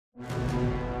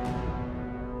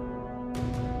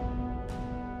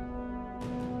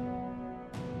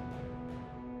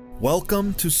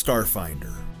Welcome to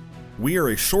Starfinder. We are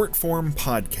a short-form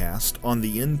podcast on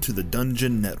the Into the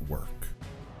Dungeon network.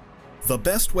 The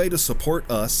best way to support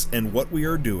us and what we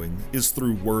are doing is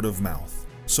through word of mouth.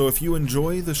 So if you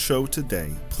enjoy the show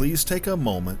today, please take a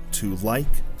moment to like,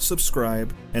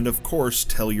 subscribe, and of course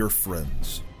tell your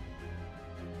friends.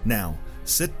 Now,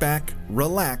 sit back,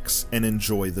 relax, and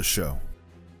enjoy the show.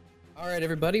 All right,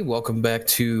 everybody, welcome back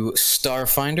to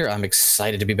Starfinder. I'm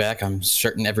excited to be back. I'm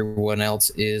certain everyone else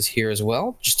is here as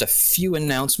well. Just a few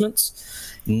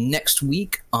announcements. Next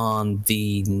week, on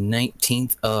the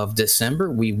 19th of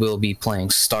December, we will be playing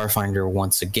Starfinder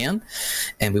once again,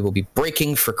 and we will be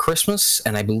breaking for Christmas,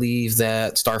 and I believe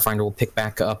that Starfinder will pick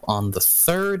back up on the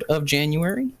 3rd of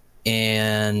January,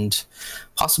 and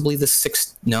possibly the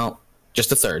 6th, no, just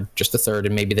the 3rd,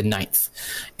 and maybe the 9th.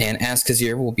 And Ask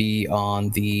Kazir will be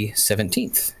on the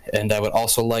 17th. And I would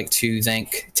also like to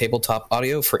thank Tabletop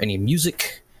Audio for any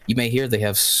music you may hear. They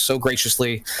have so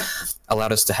graciously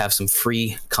allowed us to have some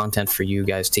free content for you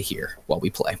guys to hear while we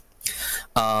play.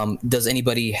 Does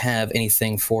anybody have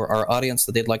anything for our audience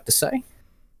that they'd like to say?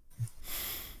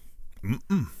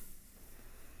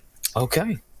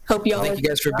 Okay. Hope y'all Thank you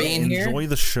guys for being here. Enjoy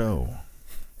the show.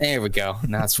 There we go.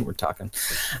 Now that's what we're talking.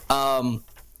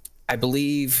 I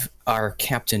believe our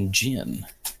Captain Jin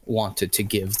wanted to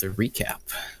give the recap.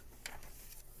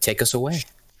 Take us away.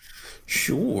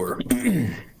 Sure.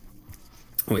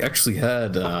 We actually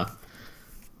had, I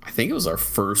think it was our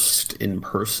first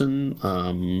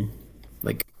in-person,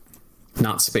 like,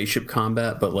 not spaceship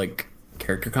combat, but like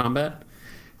character combat.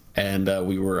 And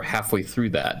we were halfway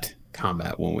through that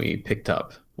combat when we picked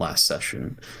up last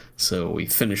session. So we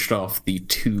finished off the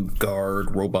 2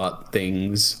 guard robot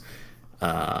things.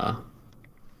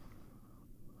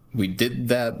 We did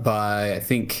that by, I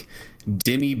think,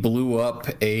 Demi blew up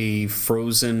a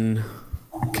frozen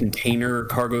container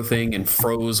cargo thing and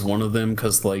froze one of them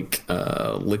because like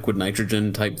liquid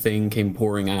nitrogen type thing came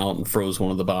pouring out and froze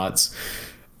one of the bots.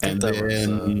 And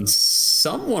then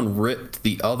someone ripped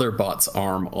the other bot's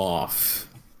arm off.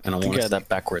 And I want to get that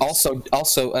backwards.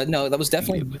 Also, no, that was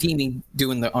definitely Demi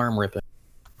doing the arm ripping.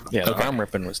 Yeah, the arm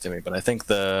ripping was Demi, but I think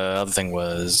the other thing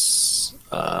was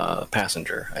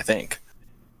Passenger, I think.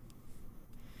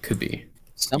 Could be.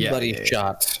 Somebody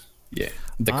shot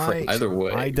the crate. Either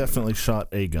way. I definitely shot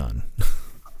a gun.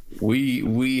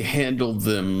 We handled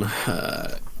them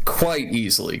quite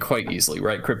easily,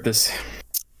 right, Cryptus?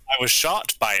 I was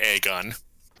shot by a gun.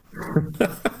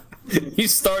 You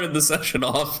started the session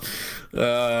off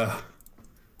I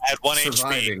had 1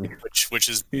 surviving. HP, which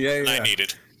is what Yeah. I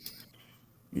needed.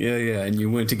 Yeah, and you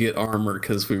went to get armor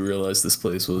because we realized this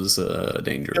place was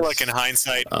dangerous. I feel like in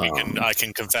hindsight, I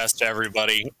can confess to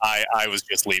everybody, I was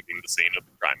just leaving the scene of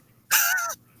the crime.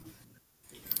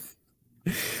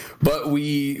 But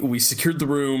we secured the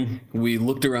room. We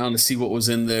looked around to see what was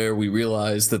in there. We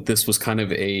realized that this was kind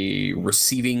of a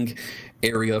receiving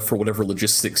area for whatever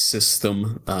logistics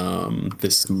system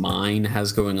this mine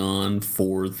has going on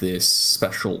for this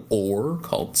special ore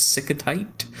called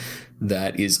Sikatite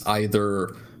that is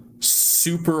either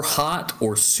super hot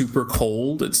or super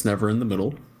cold. It's never in the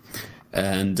middle.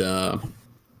 And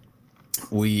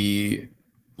we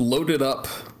loaded up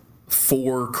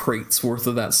 4 crates worth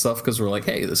of that stuff because we're like,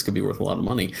 hey, this could be worth a lot of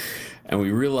money. And we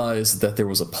realized that there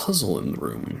was a puzzle in the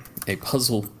room, a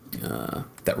puzzle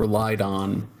that relied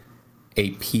on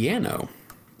a piano.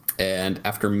 And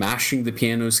after mashing the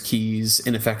piano's keys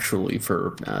ineffectually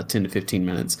for 10 to 15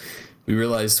 minutes, we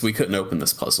realized we couldn't open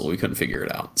this puzzle. We couldn't figure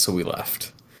it out. So we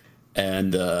left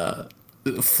and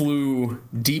flew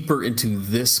deeper into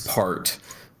this part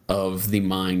of the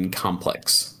mine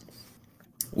complex.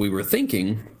 We were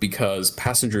thinking, because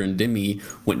Passenger and Demi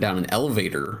went down an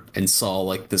elevator and saw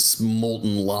like this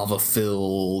molten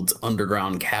lava-filled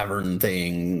underground cavern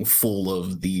thing full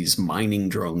of these mining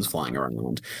drones flying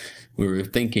around. We were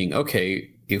thinking, okay,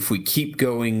 if we keep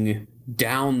going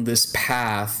down this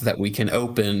path that we can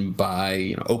open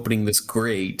by opening this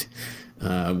grate,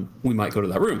 we might go to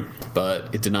that room.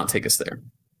 But it did not take us there.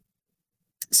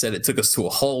 Said it took us to a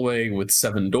hallway with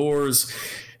 7 doors.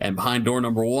 And behind door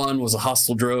number 1 was a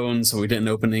hostile drone, so we didn't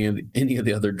open any of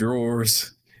the other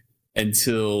drawers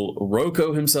until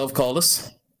Roko himself called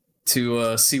us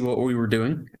to see what we were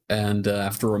doing. And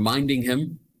after reminding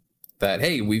him that,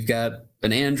 hey, we've got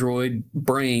an android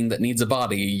brain that needs a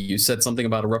body, you said something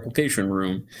about a replication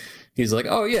room. He's like,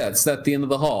 oh yeah, it's at the end of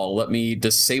the hall. Let me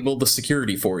disable the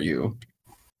security for you.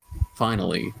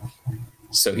 Finally.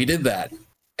 So he did that.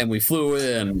 And we flew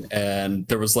in, and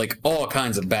there was like all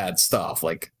kinds of bad stuff.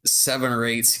 Like 7 or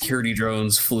 8 security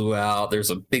drones flew out.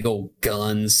 There's a big old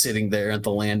gun sitting there at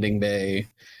the landing bay.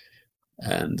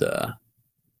 And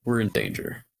we're in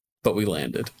danger, but we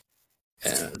landed,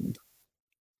 and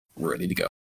we're ready to go.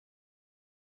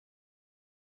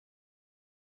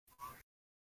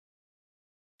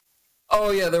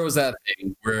 Oh yeah, there was that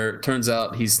thing where it turns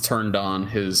out he's turned on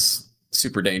his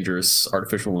super dangerous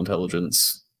artificial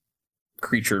intelligence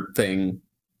creature thing,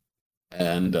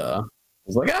 and I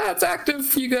was like, it's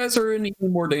active. You guys are in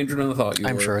even more danger than I thought you were.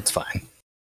 I'm sure it's fine.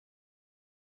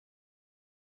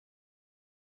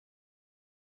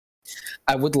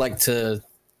 I would like to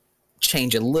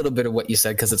change a little bit of what you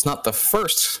said, because it's not the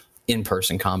first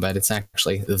in-person combat, it's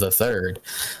actually the third.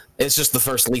 It's just the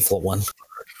first lethal one.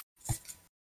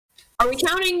 Are we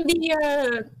counting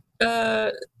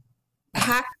the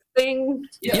hack thing?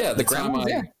 Yeah, the time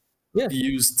I Yeah.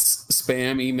 used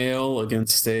spam email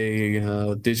against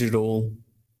a digital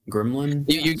gremlin.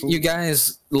 You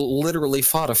guys literally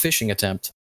fought a phishing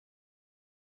attempt.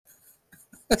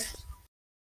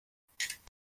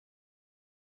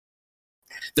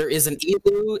 There is an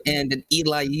Elu and an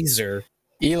Eliezer.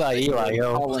 Eli,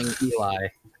 yo. Calling Eli.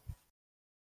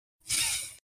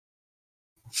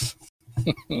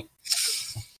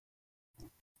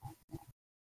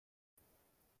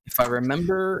 If I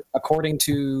remember, according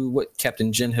to what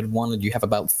Captain Jin had wanted, you have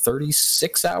about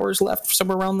 36 hours left,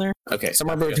 somewhere around there. Okay,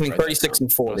 Somewhere between 36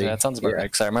 and 40. That sounds about right,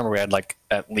 because I remember we had like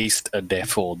at least a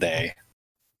full day.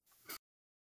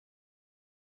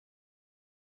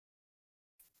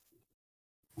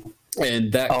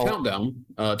 And that countdown,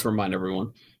 to remind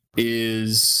everyone,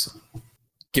 is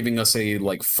giving us a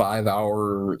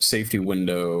 5-hour safety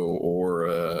window or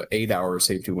a 8-hour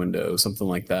safety window, something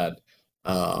like that,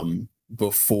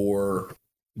 before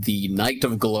the Knight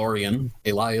of Glorian,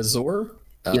 Eliezer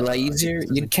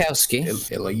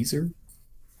Yudkowsky. Eliezer.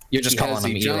 You're just calling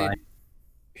him Eli.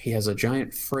 He has a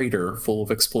giant freighter full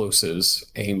of explosives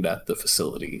aimed at the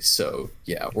facility. So,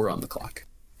 yeah, we're on the clock.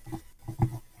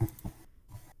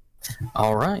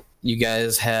 All right. You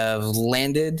guys have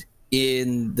landed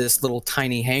in this little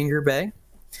tiny hangar bay.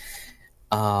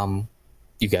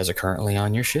 You guys are currently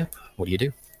on your ship. What do you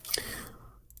do?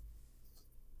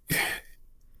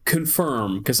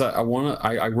 Confirm, because I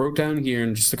wrote down here,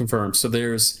 and just to confirm, so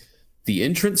there's the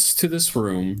entrance to this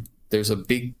room, there's a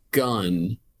big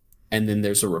gun, and then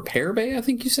there's a repair bay, I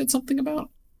think you said something about?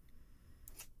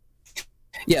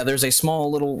 Yeah, there's a small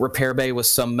little repair bay with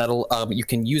some metal. You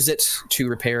can use it to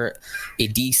repair a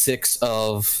D6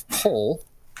 of hull.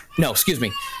 No, excuse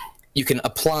me. You can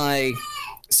apply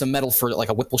some metal for like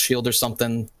a Whipple shield or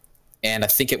something, and I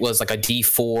think it was like a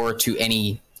D4 to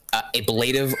any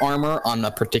ablative armor on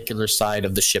a particular side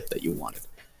of the ship that you wanted.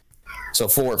 So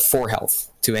 4 health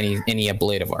to any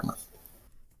ablative armor.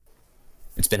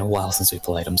 It's been a while since we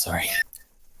played. I'm sorry.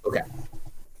 Okay.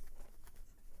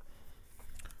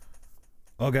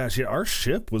 Oh gosh, yeah, our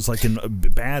ship was in a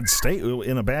bad state,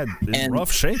 in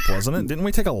rough shape, wasn't it? Didn't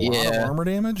we take a lot of armor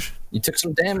damage? You took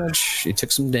some damage.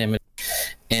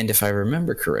 And if I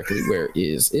remember correctly, where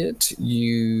is it?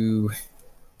 You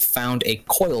found a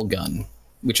coil gun,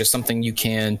 which is something you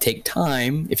can take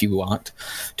time, if you want,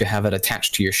 to have it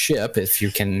attached to your ship, if you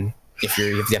have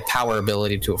the power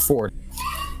ability to afford.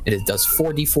 It does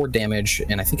 4d4 damage,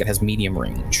 and I think it has medium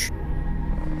range.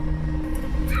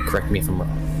 Correct me if I'm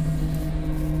wrong.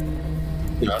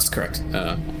 No, that's correct.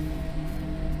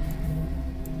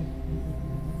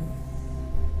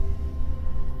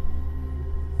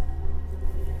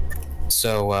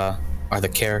 So, are the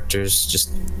characters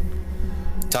just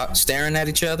staring at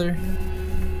each other?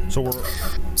 So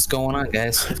what's going on,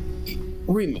 guys?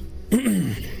 Rima,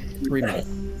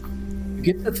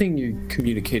 get the thing you're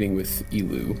communicating with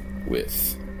Elu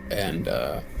with, and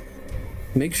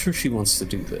make sure she wants to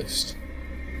do this.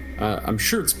 I'm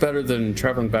sure it's better than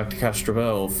traveling back to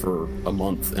Castrovel for a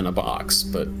month in a box,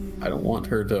 but I don't want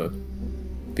her to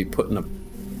be put in a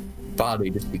body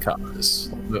just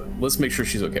because. Let's make sure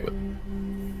she's okay with it.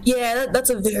 Yeah, that's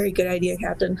a very good idea,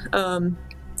 Captain.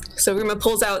 So Rima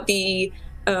pulls out the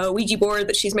Ouija board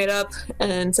that she's made up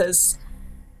and says,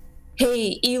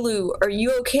 "Hey, Elu, are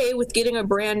you okay with getting a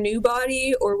brand new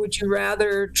body, or would you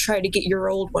rather try to get your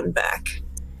old one back?"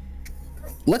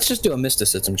 Let's just do a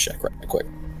mysticism check right quick.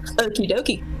 Okie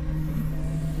dokie.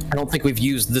 I don't think we've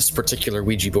used this particular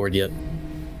Ouija board yet.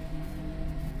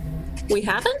 We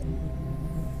haven't?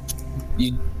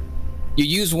 You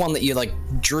used one that you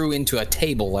drew into a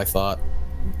table, I thought.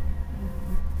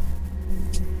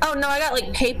 Oh no, I got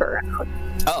paper out.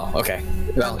 Oh, okay.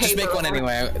 Well, just make one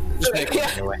anyway.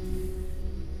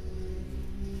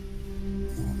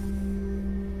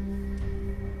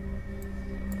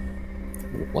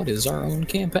 What is our own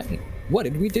campaign? What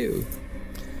did we do?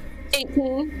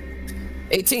 18.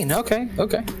 18, okay.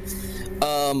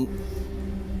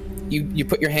 you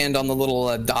put your hand on the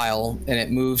little dial, and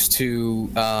it moves to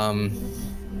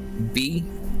B-O-D-Y.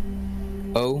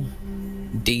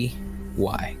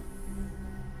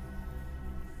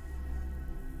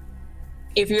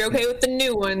 If you're okay with the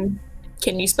new one,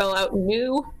 can you spell out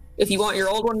new? If you want your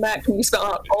old one back, can you spell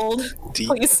out old?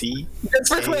 Please.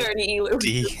 Just for clarity, Elu.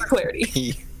 Just for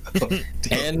clarity.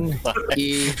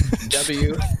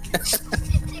 N-E-W.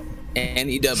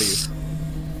 N-E-W.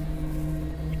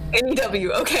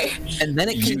 N-E-W, okay. And then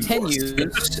it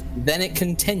continues. Then it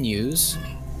continues.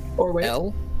 Or wait.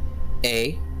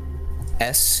 L-A-S-H-U-N-T-A.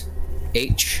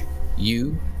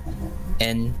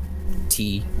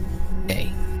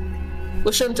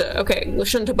 Lashunta, okay,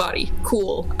 Lashunta body,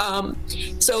 cool.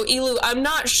 So Elu, I'm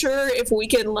not sure if we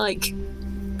can like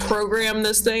program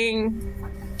this thing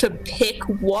to pick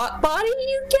what body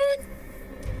you get.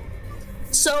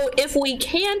 So if we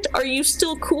can't, are you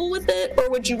still cool with it, or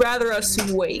would you rather us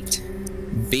wait?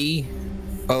 B-O-D-Y.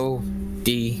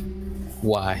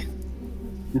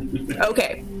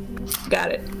 Okay,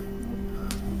 got it.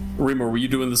 Remo, were you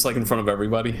doing this like in front of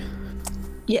everybody?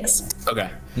 Yes. Okay.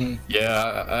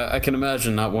 Yeah, I can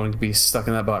imagine not wanting to be stuck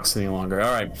in that box any longer.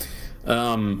 All right.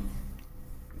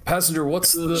 Passenger,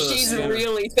 what's the... She's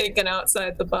really thinking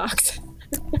outside the box.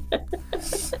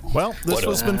 Well, this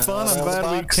has been fun. I'm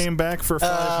glad we came back for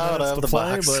 5 minutes to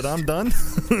play, but I'm done.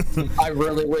 I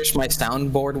really wish my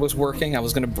soundboard was working. I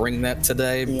was going to bring that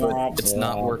today, but it's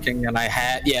not working. And I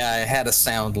had a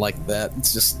sound like that.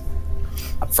 It's just,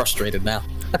 I'm frustrated now.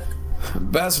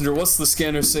 Passenger, what's the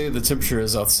scanner say the temperature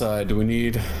is outside? Do we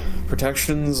need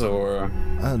protections or...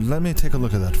 Let me take a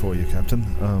look at that for you, Captain.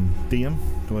 DM,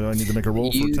 do I need to make a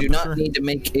roll for temperature? You do not need to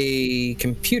make a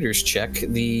computer's check.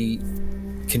 The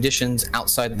conditions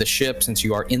outside the ship, since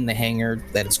you are in the hangar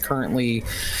that is currently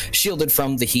shielded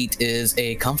from the heat, is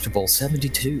a comfortable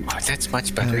 72. Oh, that's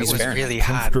much better. It was really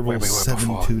hot where we were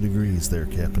 72 before. degrees there,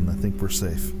 Captain. I think we're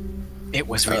safe. It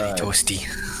was really toasty.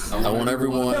 I want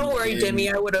everyone... Don't worry,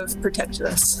 Demi, I would have protected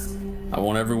us. I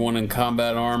want everyone in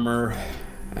combat armor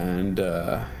and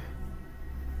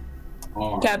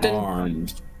Captain,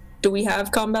 armed. do we have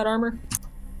combat armor?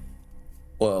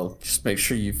 Well, just make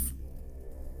sure you've...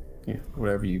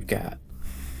 whatever you've got.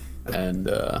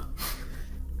 And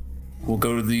we'll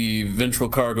go to the ventral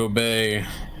cargo bay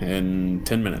in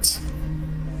 10 minutes.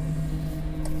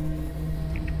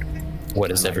 What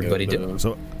does everybody do?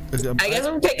 So, I guess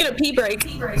I'm taking a pee break.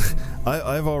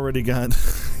 I've already got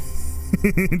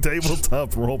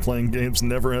tabletop role-playing games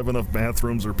never have enough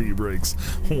bathrooms or pee breaks.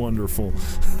 Wonderful.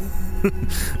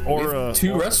 or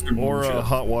two restrooms or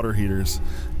hot water heaters.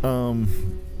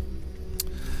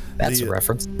 That's a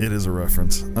reference. It is a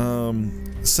reference.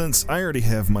 Since I already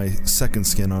have my second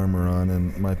skin armor on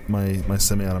and my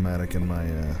semi-automatic and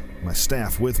my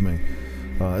staff with me,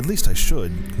 at least I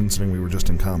should, considering we were just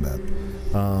in combat.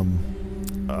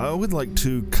 I would like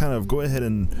to kind of go ahead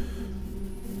and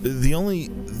the only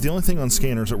thing on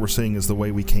scanners that we're seeing is the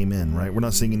way we came in, right? We're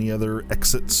not seeing any other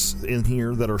exits in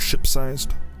here that are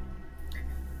ship-sized.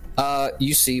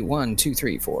 You see 1, 2,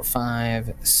 3, 4,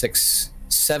 5, 6,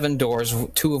 7 doors,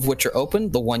 2 of which are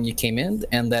open, the one you came in,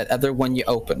 and that other one you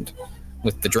opened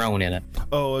with the drone in it.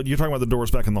 Oh, you're talking about the doors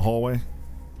back in the hallway?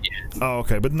 Yeah. Oh,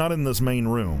 okay, but not in this main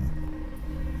room.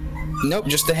 Nope,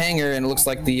 just the hangar, and it looks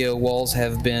like the walls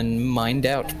have been mined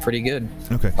out pretty good.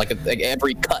 Okay. Like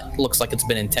every cut looks like it's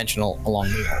been intentional along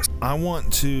the walls. I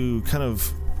want to kind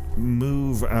of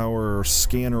move our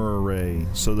scanner array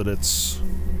so that it's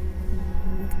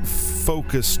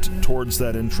focused towards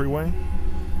that entryway,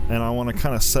 and I want to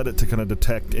kind of set it to kind of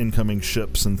detect incoming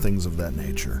ships and things of that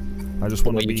nature. I just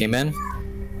want to be... you came in?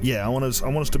 Yeah, I want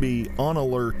us to be on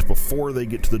alert before they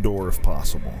get to the door if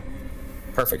possible.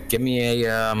 Perfect. Give me a,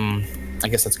 I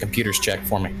guess that's a computer's check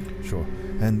for me. Sure.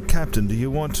 And Captain, do you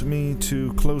want me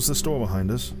to close this door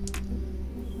behind us?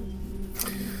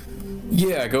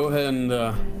 Yeah, go ahead and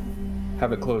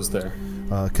have it closed there.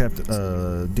 Captain,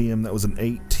 DM, that was an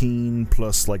 18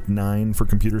 plus like 9 for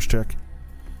computer's check.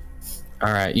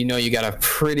 All right. You know you got a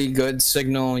pretty good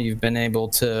signal. You've been able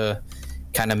to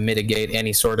kind of mitigate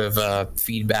any sort of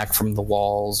feedback from the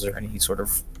walls or any sort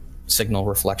of signal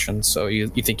reflections, so you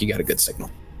think you got a good signal.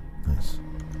 Nice.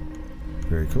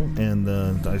 Very cool. And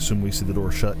I assume we see the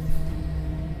door shut?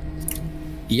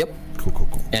 Yep. Cool.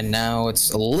 And now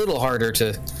it's a little harder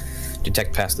to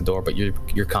detect past the door, but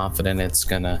you're confident it's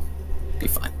gonna be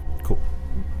fine. Cool.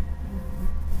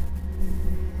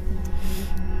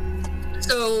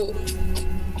 So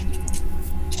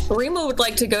Rima would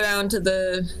like to go down to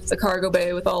the cargo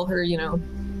bay with all her,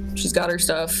 she's got her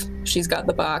stuff, she's got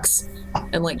the box,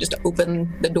 and just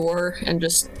open the door and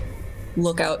just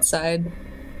look outside.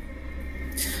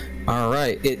 All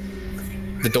right.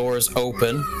 The doors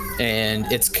open, and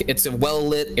it's a well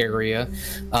lit area.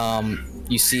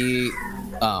 You see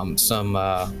some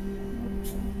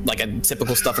like a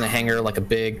typical stuff in a hangar, like a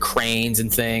big cranes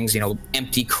and things.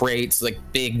 Empty crates, like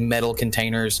big metal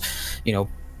containers.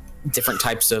 Different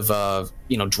types of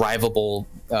drivable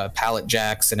pallet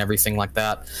jacks and everything like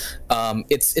that.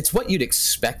 It's what you'd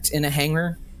expect in a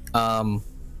hangar,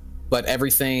 but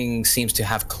everything seems to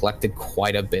have collected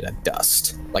quite a bit of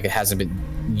dust. Like it hasn't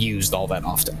been used all that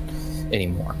often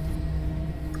anymore.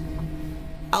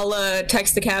 I'll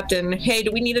text the captain. Hey,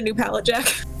 do we need a new pallet jack?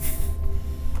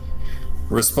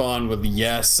 Respond with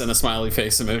yes and a smiley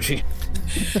face emoji.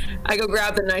 I go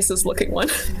grab the nicest looking one.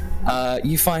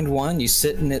 You find one, you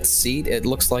sit in its seat. It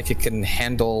looks like it can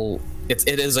handle it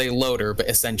is a loader, but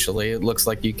essentially it looks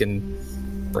like you can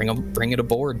bring it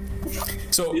aboard.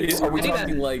 So are we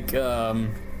talking like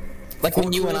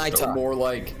when you and I talk, more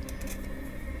like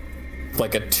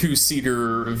a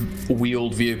 2-seater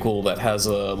wheeled vehicle that has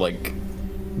a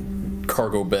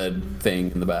cargo bed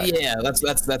thing in the back? Yeah, that's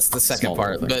the second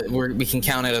part. Thing. But we can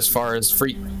count it as far as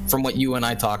from what you and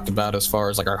I talked about as far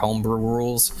as our homebrew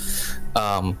rules.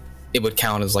 It would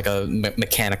count as like a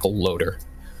mechanical loader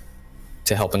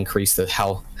to help increase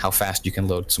how fast you can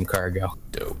load some cargo.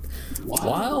 Dope.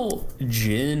 While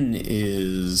Jin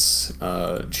is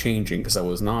changing, because I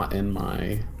was not in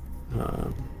my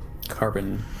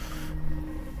carbon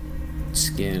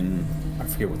skin, I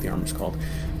forget what the armor's called.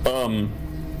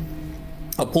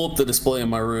 I'll pull up the display in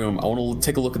my room. I want to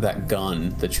take a look at that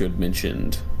gun that you had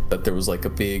mentioned, that there was like a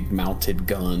big mounted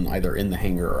gun either in the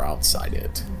hangar or outside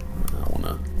it. I want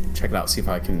to check it out, see if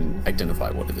I can identify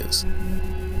what it is.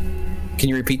 Can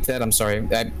you repeat that? I'm sorry,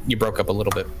 you broke up a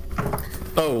little bit.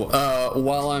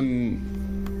 While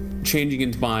I'm changing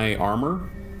into my armor,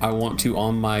 I want to,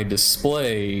 on my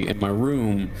display in my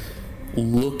room,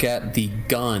 look at the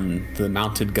gun, the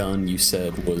mounted gun you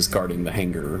said was guarding the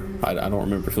hangar. I don't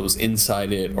remember if it was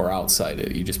inside it or outside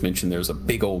it. You just mentioned there's a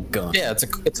big old gun. Yeah,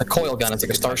 it's a coil gun. It's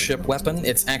like a starship weapon.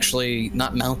 It's actually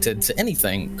not mounted to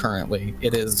anything currently.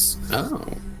 It is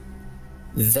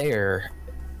there.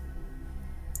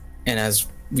 And as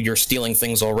you're stealing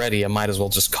things already, I might as well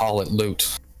just call it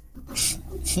loot.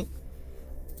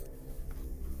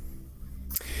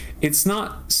 It's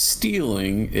not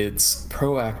stealing, it's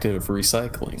proactive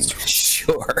recycling.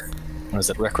 Sure. What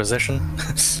is it, requisition?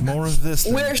 More of this.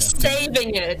 We're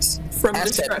saving it from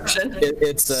destruction.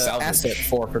 It's asset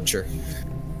forfeiture.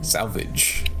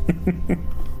 Salvage.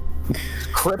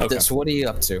 Cryptus, What are you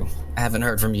up to? I haven't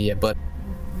heard from you yet, but...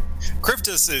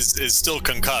 Cryptus is still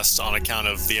concussed on account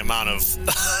of the amount of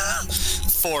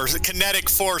kinetic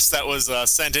force that was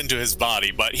sent into his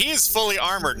body, but he is fully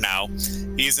armored now.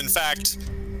 He's in fact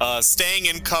staying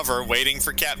in cover, waiting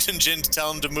for Captain Jin to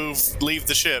tell him to leave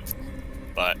the ship,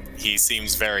 but he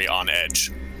seems very on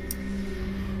edge.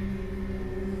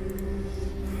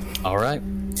 All right.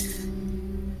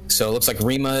 So it looks like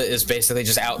Rima is basically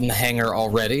just out in the hangar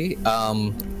already.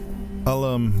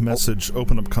 I'll message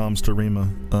open up comms to Rima.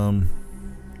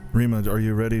 Rima, are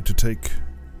you ready to take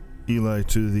Eli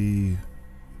to the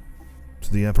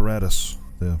apparatus,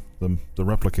 the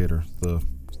replicator, the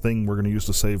thing we're going to use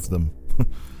to save them?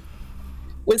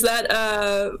 Was that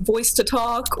voice to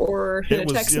talk or in a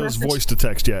text message? It was voice to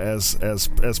text, yeah, as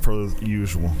per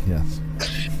usual, yes.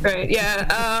 Right,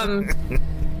 yeah.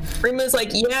 Rima's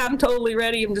like, yeah, I'm totally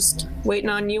ready. I'm just waiting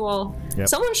on you all. Yep.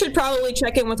 Someone should probably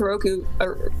check in with Roko,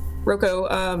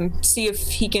 see if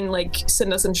he can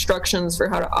send us instructions for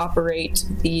how to operate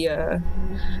the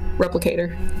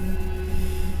replicator.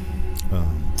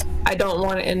 I don't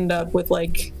want to end up with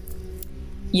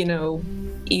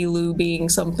Elu being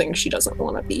something she doesn't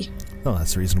want to be. Oh,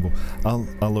 that's reasonable.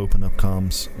 I'll open up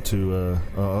comms to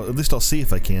at least I'll see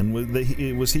if I can.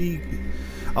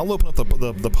 I'll open up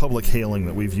the public hailing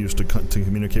that we've used to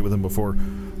communicate with him before.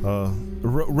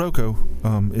 Roko,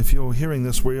 if you're hearing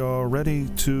this, we are ready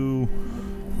to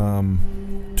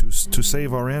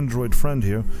save our android friend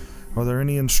here. Are there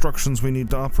any instructions we need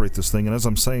to operate this thing? And as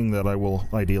I'm saying that, I will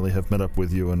ideally have met up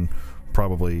with you and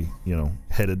probably,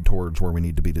 headed towards where we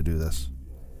need to be to do this.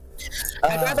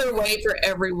 I'd rather wait for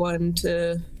everyone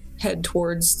to head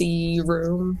towards the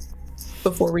room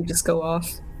before we just go off.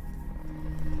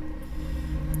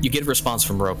 You get a response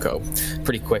from Roko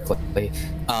pretty quickly.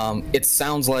 It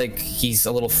sounds like he's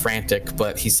a little frantic,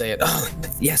 but he's saying,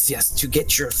 yes, to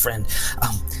get your friend.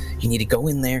 You need to go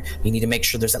in there. You need to make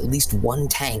sure there's at least one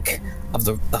tank of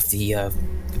the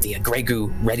Grey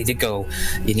Goo ready to go.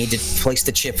 You need to place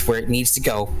the chip where it needs to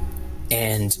go,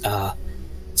 and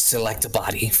select a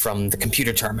body from the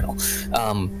computer terminal.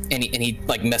 And he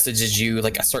like messages you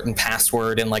like a certain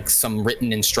password and like some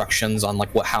written instructions on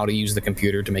like how to use the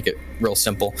computer to make it real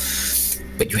simple.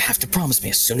 But you have to promise me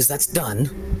as soon as that's done,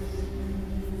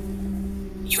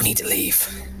 you need to leave.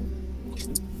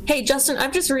 Hey, Justin,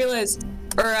 I've just realized,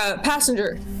 or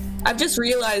Passenger, I've just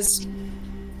realized,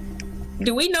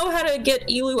 do we know how to get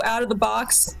Elu out of the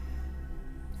box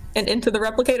and into the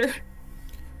replicator?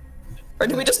 Or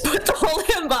do we just put the whole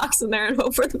damn box in there and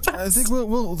hope for the best? I think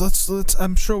let's.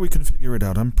 I'm sure we can figure it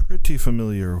out. I'm pretty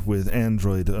familiar with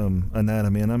android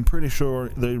anatomy, and I'm pretty sure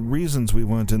the reasons we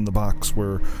went in the box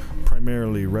were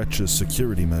primarily Wretch's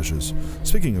security measures.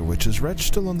 Speaking of which, is Wretch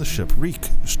still on the ship? Reek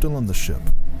still on the ship?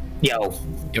 Yo.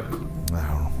 Yep.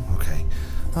 Oh, okay.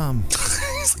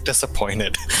 He's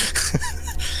disappointed.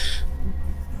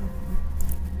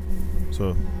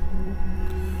 So,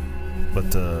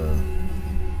 but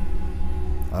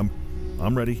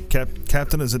I'm ready.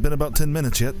 Captain, has it been about 10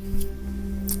 minutes yet?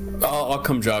 I'll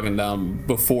come jogging down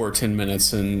before 10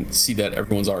 minutes and see that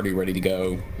everyone's already ready to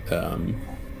go,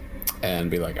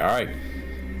 and be like, all right.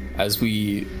 As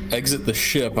we exit the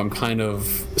ship, I'm kind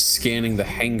of scanning the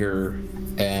hangar,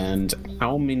 and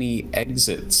how many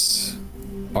exits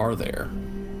are there?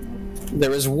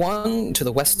 There is one to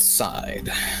the west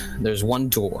side. There's one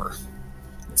door.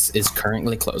 It's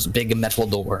currently closed. A big metal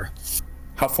door.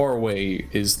 How far away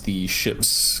is the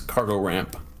ship's cargo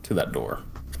ramp to that door?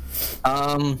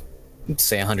 Let's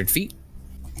say 100 feet.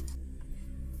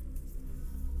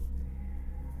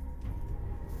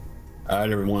 All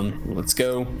right, everyone, let's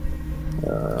go.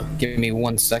 Give me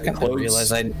 1 second. Close. I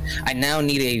realize I now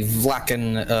need a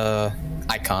Vlachen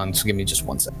icon, so give me just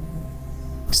 1 second.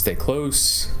 Stay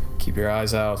close. Keep your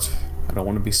eyes out. I don't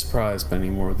want to be surprised by any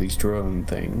more of these drone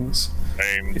things.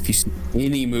 Same. If you see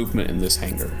any movement in this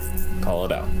hangar, call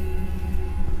it out.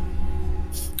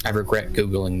 I regret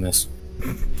Googling this.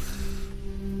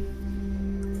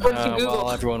 What did you Google?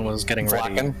 While everyone was getting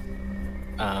ready,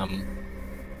 Vlachen?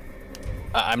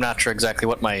 I'm not sure exactly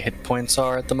what my hit points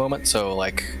are at the moment, so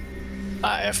like,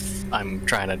 if I'm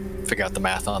trying to figure out the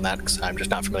math on that, because I'm just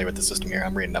not familiar with the system here,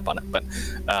 I'm reading up on it, but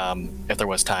if there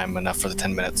was time enough for the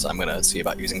 10 minutes, I'm going to see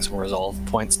about using some resolve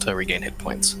points to regain hit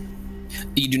points.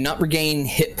 You do not regain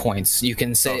hit points. You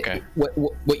can say, okay.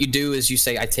 What you do is you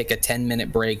say, I take a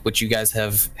 10-minute break, which you guys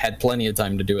have had plenty of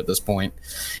time to do at this point,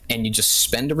 and you just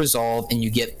spend a resolve, and you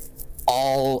get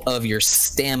all of your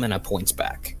stamina points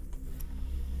back.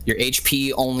 Your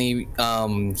HP only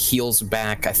heals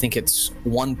back, I think it's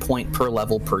 1 point per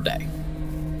level per day.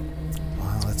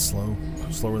 Wow, that's slow.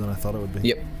 Slower than I thought it would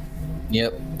be.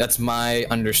 Yep. That's my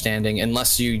understanding.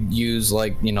 Unless you use,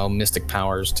 like, mystic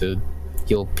powers to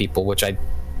heal people, which I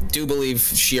do believe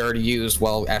she already used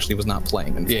while Ashley was not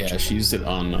playing. Yeah, she used it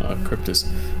on Cryptus.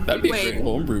 That'd be a great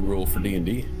homebrew rule for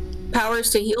D&D. Powers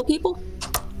to heal people?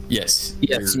 Yes.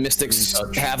 Yes, mystics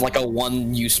have like a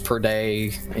 1 use per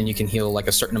day, and you can heal like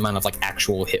a certain amount of like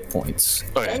actual hit points.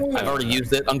 Okay. I've already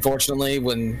used it, unfortunately,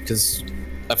 because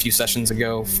a few sessions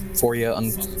ago for you.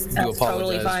 Do That's apologize.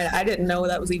 totally fine. I didn't know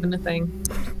that was even a thing.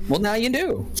 Well, now you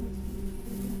do.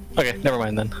 Okay, never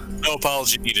mind then. No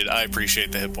apology needed. I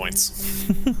appreciate the hit points.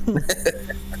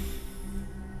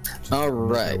 All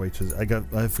right.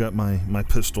 I've got my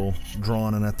pistol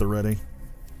drawn and at the ready.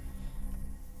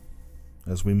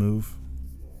 As we move.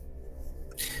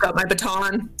 Got my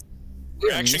baton.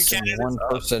 Reaction Missing cannon. one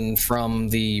person from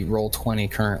the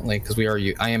Roll20 currently, because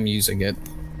I am using it.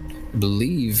 I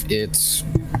believe it's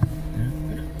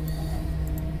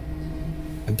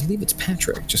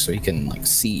Patrick, just so you can like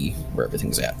see where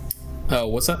everything's at.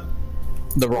 What's that?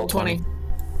 The Roll20.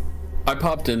 I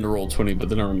popped into Roll20, but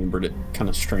then I remembered it kind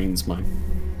of strains my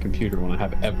computer when I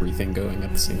have everything going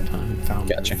at the same time.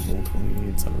 Gotcha.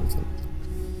 Roll20, etc.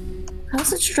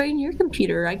 How's it strain your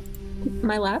computer?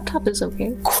 My laptop is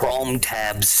okay. Chrome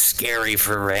tabs scary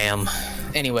for RAM.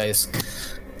 Anyways,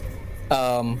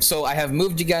 so I have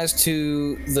moved you guys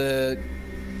to the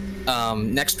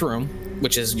next room,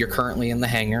 which is you're currently in the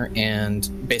hangar,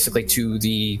 and basically to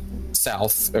the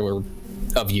south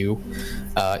of you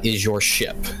is your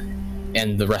ship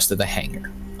and the rest of the hangar.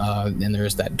 And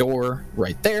there's that door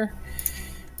right there.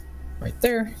 Right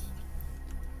there.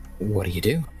 What do you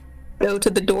do? Go to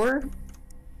the door.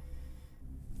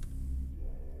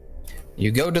 You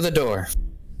go to the door.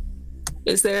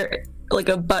 Is there like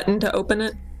a button to open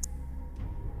it?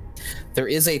 There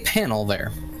is a panel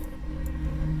there.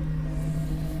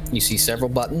 You see several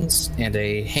buttons and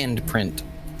a handprint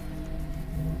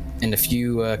and a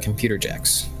few computer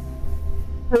jacks.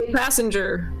 Hey,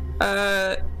 Passenger,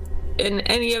 in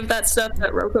any of that stuff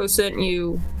that Roko sent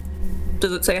you,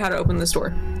 does it say how to open this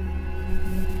door?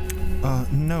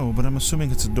 No, but I'm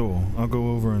assuming it's a door. I'll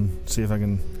go over and see if I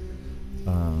can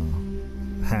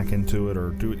hack into it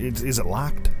or do it. Is it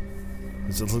locked?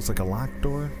 It looks like a locked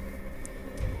door?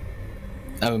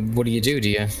 What do? Do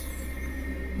you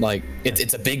like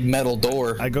it's a big metal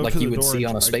door like you would see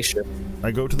on a spaceship?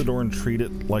 I go to the door and treat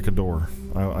it like a door.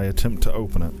 I attempt to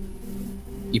open it.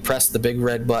 You press the big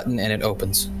red button and it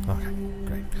opens. Okay,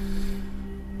 great.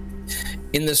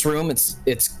 In this room, it's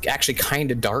actually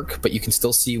kind of dark, but you can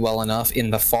still see well enough. In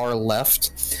the far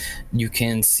left, you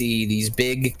can see these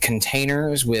big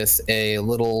containers with a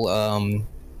little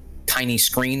tiny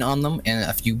screen on them and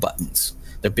a few buttons.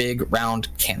 They're big, round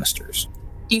canisters.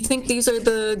 Do you think these are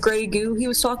the gray goo he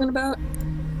was talking about?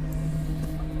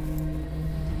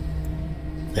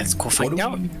 Let's go find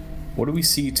out. What do we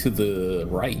see to the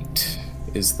right?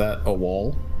 Is that a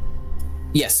wall?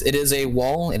 Yes, it is a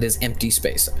wall. It is empty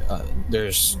space.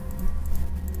 There's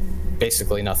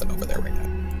basically nothing over there right now.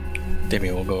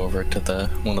 Demi will go over to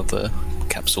one of the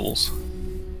capsules.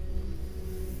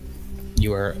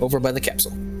 You are over by the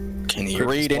capsule. Can you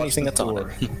read anything that's on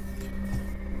it?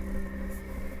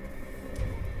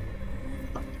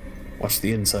 Watch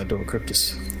the inside door,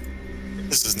 Cryptus.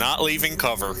 This is not leaving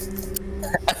cover.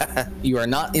 You are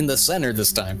not in the center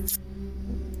this time.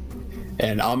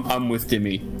 And I'm with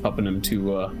Demi, helping him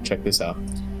to check this out.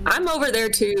 I'm over there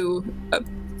too.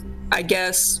 I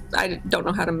guess I don't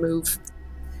know how to move.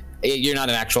 You're not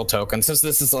an actual token. Since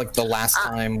this is like the last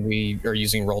time we are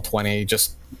using Roll20,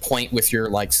 just point with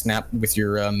your snap with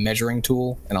your measuring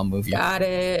tool, and I'll move you. Got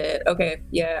it. Okay.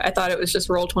 Yeah, I thought it was just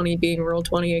Roll20 being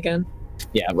Roll20 again.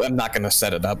 Yeah, I'm not going to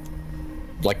set it up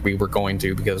like we were going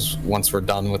to, because once we're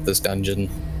done with this dungeon,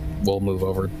 we'll move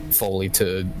over fully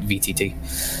to VTT.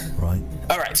 Right.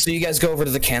 All right, so you guys go over to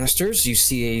the canisters. You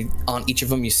see on each of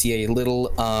them, you see a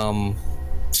little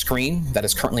screen that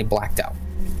is currently blacked out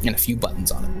and a few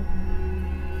buttons on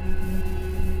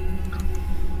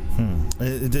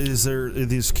it.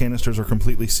 These canisters are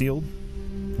completely sealed?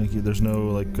 There's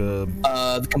no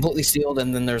completely sealed,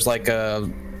 and then there's like a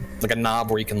knob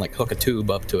where you can hook a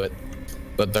tube up to it,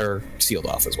 but they're sealed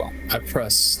off as well. I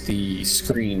press the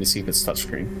screen to see if it's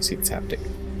touchscreen, see if it's haptic.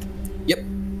 Yep.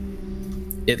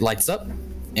 It lights up,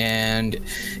 and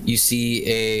you see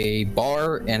a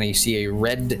bar, and you see a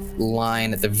red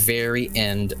line at the very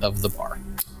end of the bar.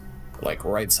 Like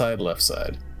right side, left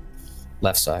side?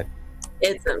 Left side.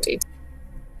 It's empty.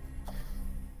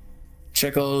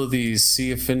 Check all of these,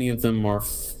 see if any of them are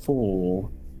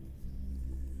full.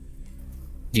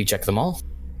 Do you check them all?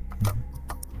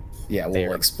 Yeah,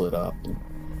 we'll split up.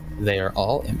 They are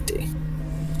all empty.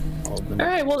 All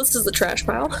right, well, this is the trash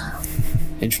pile.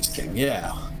 Interesting,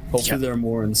 yeah. Hopefully there are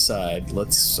more inside.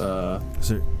 Let's, Is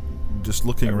there, just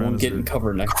looking around, getting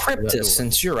cover next to that door. Cryptus,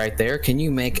 since you're right there, can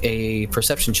you make a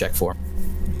perception check for me?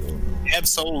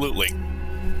 Absolutely.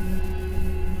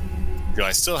 Do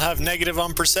I still have negative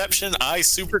on perception? I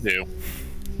super do.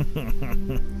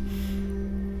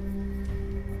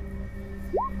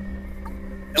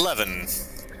 11.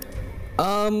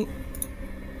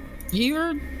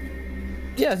 You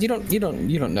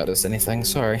don't notice anything.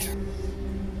 Sorry.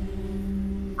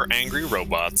 For angry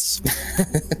robots.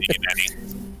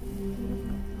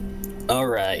 All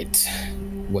right.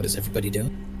 What is everybody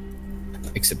doing?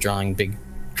 Except drawing big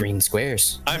green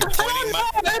squares. I'm pointing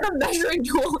where the measuring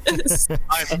tool is.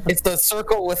 It's the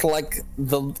circle with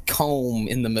the comb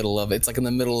in the middle of it. It's in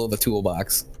the middle of the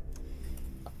toolbox.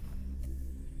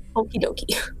 Okie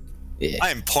dokie. Yeah.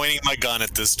 I am pointing my gun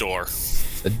at this door.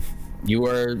 You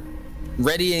are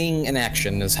readying an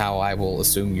action, is how I will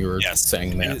assume you're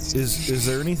saying that. Is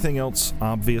there anything else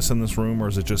obvious in this room, or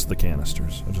is it just the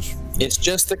canisters? It's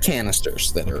just the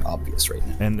canisters that are obvious right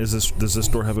now. And does this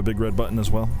door have a big red button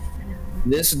as well?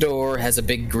 This door has a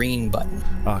big green button.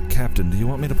 Captain, do you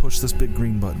want me to push this big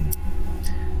green button?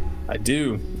 I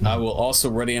do. I will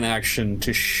also ready an action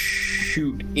to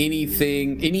shoot any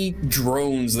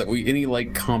drones any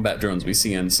combat drones we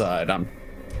see inside. I'm,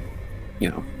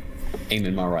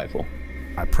 aiming my rifle.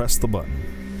 I press the button.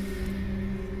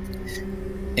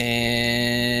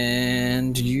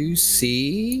 And you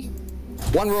see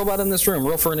one robot in this room.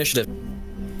 Roll for initiative.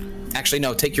 Actually,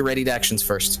 no, take your readied actions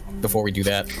first before we do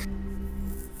that.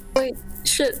 Wait,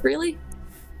 shit, really?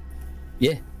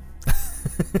 Yeah.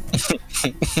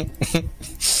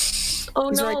 Oh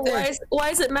He's no, right why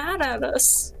is it mad at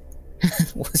us?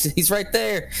 He's right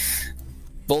there.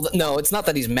 Well, no, it's not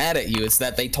that he's mad at you. It's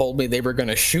that they told me they were going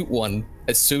to shoot one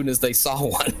as soon as they saw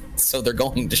one. So they're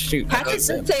going to shoot. How did it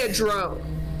say a drone?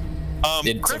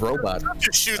 It's a robot.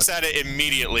 Cryptus shoots at it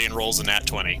immediately and rolls a nat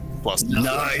 20. Plus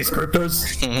nice,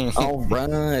 Cryptus. All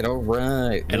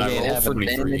right. And I roll have for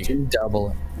advantage and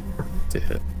double it. to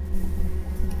hit.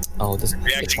 Oh, this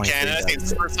Reaction cannon. I think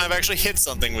it's the first time I've actually hit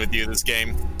something with you this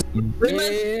game.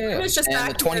 Rima's just and back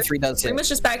the 23 here. does hit. Rima's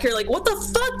just back here like, what the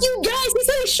fuck, you guys? He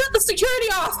said he shut the security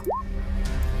off!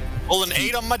 Roll an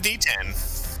 8 on my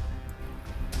D10.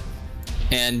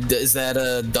 And is that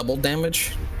a double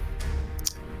damage?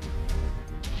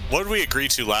 What did we agree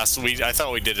to last week? I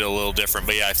thought we did it a little different,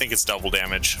 but yeah, I think it's double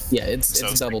damage. Yeah, it's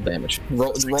double damage.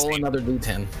 Roll another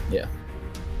d10. Yeah.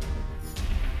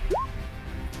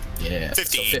 Yeah.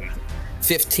 15. So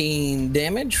 15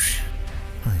 damage.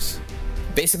 Nice.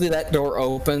 Basically, that door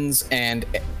opens, and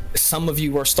some of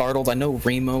you are startled. I know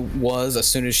Rima was. As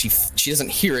soon as she doesn't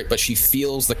hear it, but she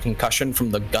feels the concussion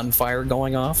from the gunfire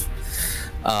going off.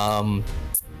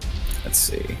 Let's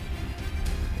see.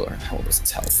 How old is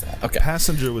his health at? Okay.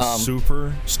 Passenger was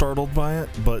super startled by it,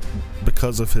 but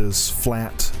because of his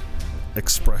flat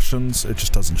expressions, it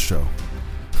just doesn't show.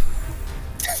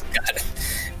 Got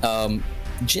it.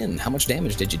 Jin, how much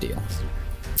damage did you deal?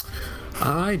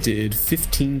 I did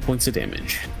 15 points of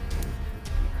damage.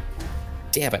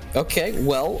 Damn it. Okay,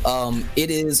 well,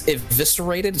 it is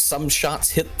eviscerated. Some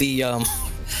shots hit the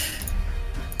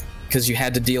because you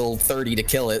had to deal 30 to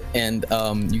kill it, and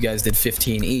you guys did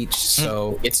 15 each,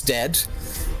 so it's dead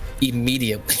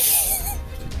immediately.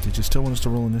 Did you still want us to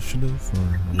roll initiative?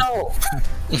 Or? No!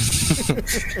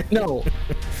 No.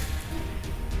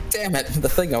 Damn it, the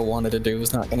thing I wanted to do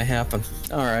was not going to happen.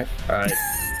 Alright.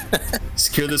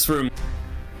 Secure this room.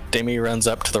 Demi runs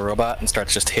up to the robot and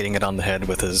starts just hitting it on the head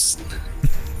with his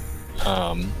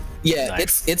yeah,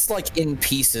 knife. it's like in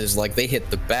pieces. Like they hit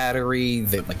the battery,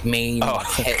 the like main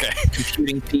head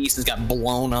computing piece has got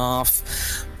blown off.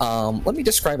 Let me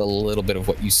describe a little bit of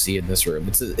what you see in this room.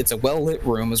 It's a well lit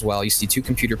room as well. You see 2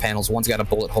 computer panels. One's got a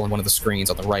bullet hole in one of the screens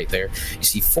on the right there. You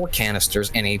see 4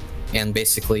 canisters and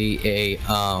basically a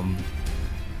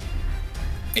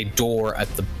door at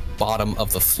the bottom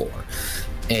of the floor,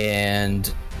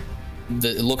 and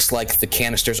it looks like the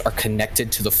canisters are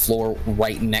connected to the floor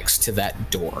right next to that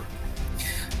door.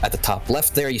 At the top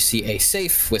left there, you see a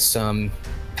safe with some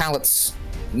pallets,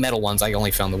 metal ones. I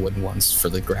only found the wooden ones for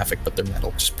the graphic, but they're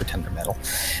metal. Just pretend they're metal.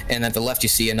 And at the left, you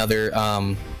see another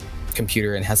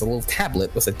computer and has a little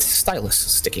tablet with a stylus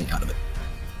sticking out of it.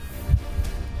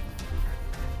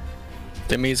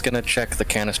 Demi's gonna check the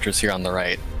canisters here on the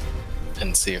right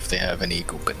and see if they have any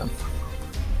goop in them.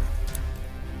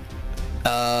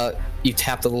 You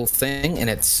tap the little thing, and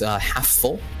it's half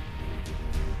full.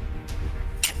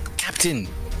 Captain,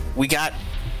 we got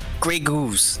gray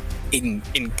goose in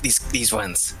these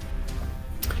ones.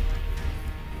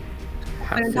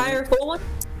 An entire full one?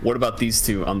 What about these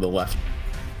 2 on the left?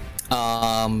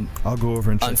 I'll go over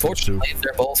and check those 2. Unfortunately,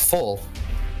 they're both full.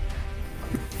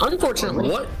 Unfortunately.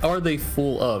 What are they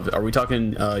full of? Are we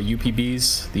talking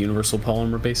UPBs, the Universal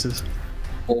Polymer Bases?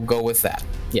 We'll go with that.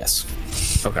 Yes.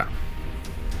 Okay.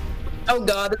 Oh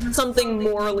god, this is something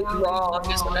morally wrong,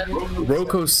 isn't it?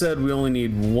 Roko said we only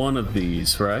need 1 of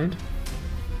these, right?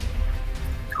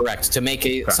 Correct. To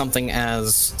make something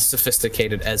as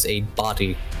sophisticated as a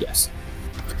body, yes.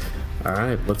 All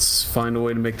right, let's find a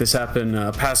way to make this happen.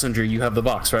 Passenger, you have the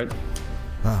box, right?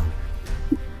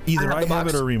 Either I have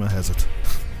it or Rima has it.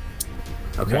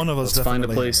 Okay. One of us let's find a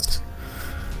definitely place.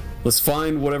 Let's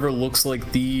find whatever looks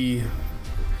like the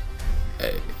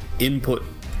input.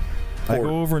 I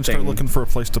go over and start looking for a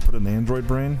place to put an android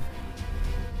brain.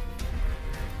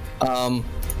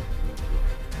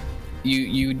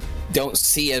 You don't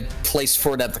see a place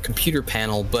for it at the computer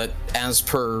panel, but as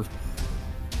per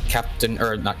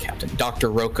Dr.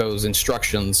 Roko's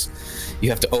instructions, you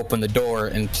have to open the door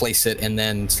and place it and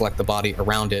then select the body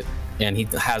around it. And he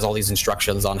has all these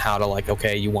instructions on how to, like,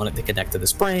 okay, you want it to connect to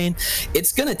this brain.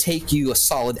 It's going to take you a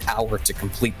solid hour to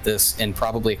complete this and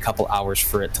probably a couple hours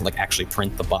for it to, like, actually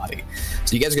print the body.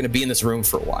 So you guys are going to be in this room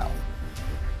for a while.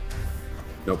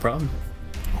 No problem.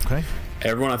 Okay.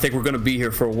 Everyone, I think we're going to be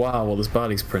here for a while this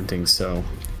body's printing, so...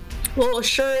 Well, it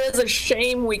sure is a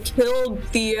shame we killed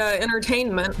the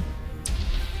entertainment.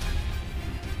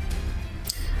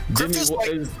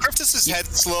 Cryptus's head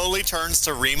slowly turns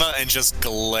to Rima and just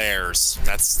glares.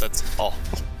 That's all.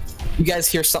 You guys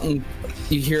hear something.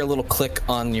 You hear a little click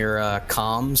on your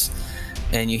comms,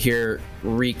 and you hear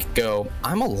Reek go,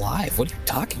 "I'm alive. What are you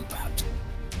talking about?"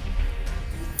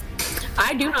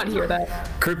 I do not hear that.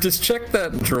 Cryptus, check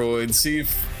that droid. See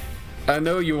if... I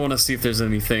know you want to see if there's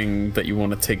anything that you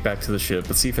want to take back to the ship,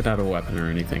 but see if it had a weapon or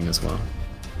anything as well.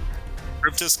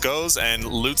 Cryptus goes and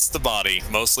loots the body,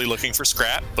 mostly looking for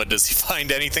scrap, but does he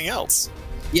find anything else?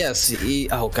 Yes.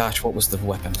 Oh gosh, what was the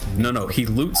weapon? No, he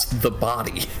loots the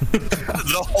body.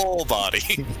 The whole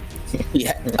body.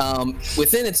 Yeah.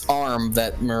 Within its arm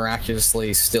that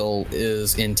miraculously still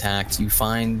is intact, you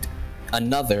find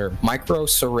another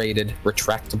micro-serrated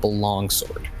retractable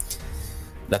longsword.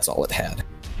 That's all it had.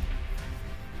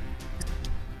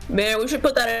 Man, we should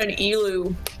put that in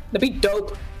Elu. That'd be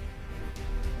dope.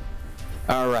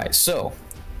 All right, so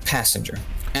passenger.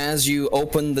 As you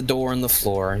open the door in the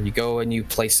floor, you go and you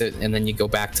place it, and then you go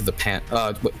back to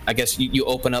the I guess you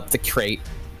open up the crate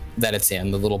that it's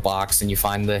in, the little box, and you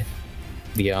find the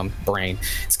brain.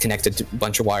 It's connected to a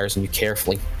bunch of wires, and you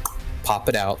carefully pop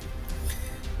it out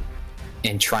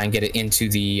and try and get it into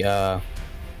the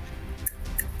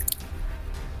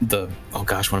oh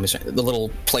gosh, what am I saying? The little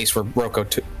place where Rocco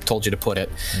told you to put it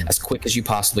as quick as you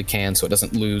possibly can, so it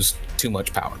doesn't lose too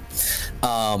much power.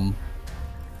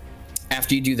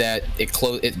 After you do that,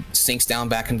 it sinks down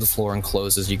back into the floor and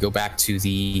closes. You go back to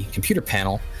the computer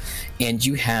panel, and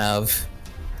you have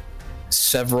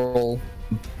several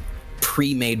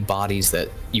pre-made bodies that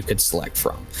you could select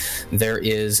from. There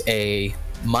is a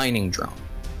mining drone,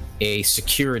 a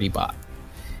security bot,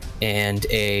 and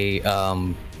a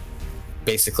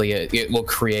basically it will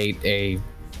create a,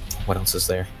 what else is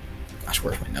there? Gosh,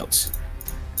 where's my notes?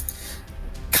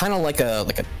 Kind of like a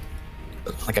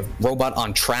robot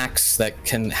on tracks that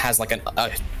has like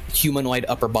a humanoid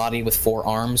upper body with 4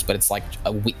 arms, but it's like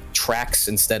tracks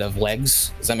instead of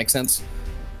legs. Does that make sense?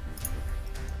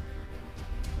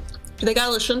 Do they got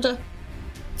a Lashunta?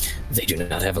 They do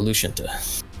not have a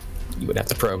Lashunta. You would have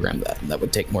to program that, and that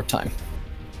would take more time.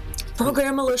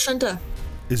 Program a Lashunta.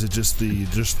 Is it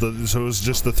so it's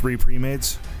just the 3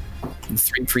 pre-mades? The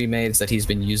 3 pre-mades that he's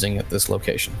been using at this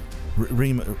location.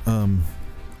 Rima,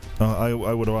 I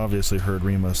would have obviously heard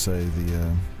Rima say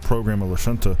the program of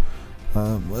Lashunta.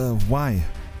 Why?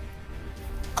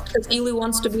 Because Elu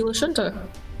wants to be Lashunta.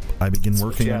 I begin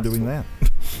working on doing that.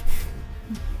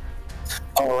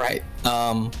 All right.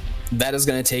 That is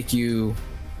going to take you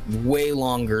way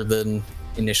longer than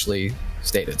initially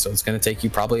stated. So it's going to take you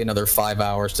probably another 5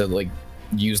 hours to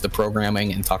use the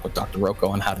programming and talk with Dr. Rocco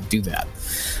on how to do that.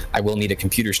 I will need a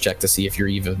computers check to see if you're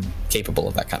even capable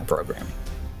of that kind of programming.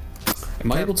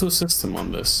 Am I able to assist him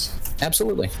on this?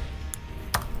 Absolutely.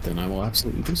 Then I will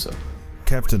absolutely do so.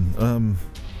 Captain,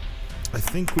 I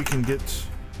think we can get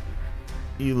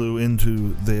Elu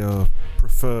into their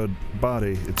preferred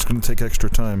body. It's going to take extra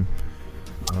time.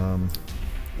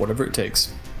 Whatever it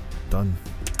takes. Done.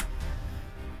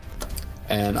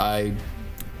 And I'm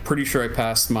pretty sure I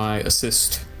passed my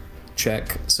assist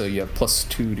check, so you have +2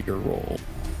 to your roll.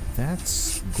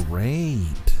 That's great.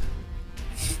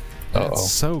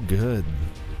 That's so good.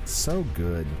 So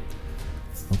good.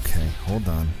 Okay, hold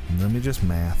on. Let me just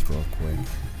math real quick.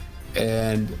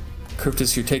 And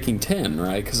Cryptus, you're taking 10,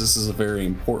 right? Because this is a very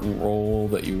important roll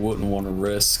that you wouldn't want to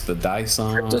risk the dice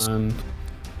on. Cryptus.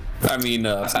 I mean,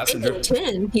 passenger. He's taking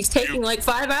 10. He's taking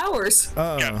 5 hours.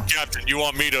 Yeah, Captain, you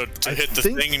want me to hit the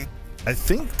thing? I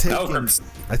think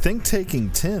taking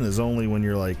 10 is only when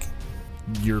you're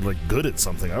good at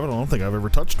something. I don't think I've ever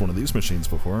touched one of these machines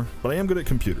before, but I am good at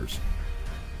computers.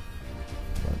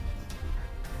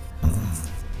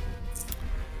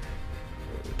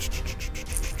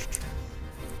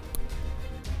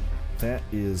 That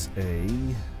is a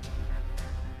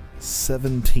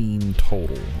 17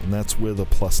 total, and that's with a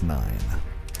 +9.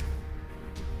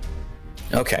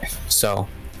 Okay, so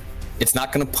it's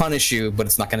not going to punish you, but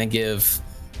it's not going to give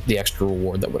the extra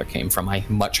reward that would have came from a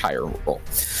much higher roll.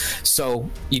 So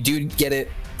you do get it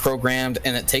programmed,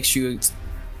 and it's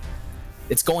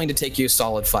going to take you a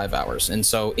solid 5 hours. And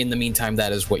so in the meantime,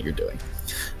 that is what you're doing.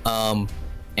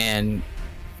 And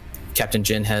Captain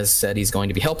Jin has said he's going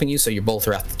to be helping you, so you both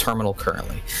are at the terminal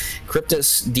currently.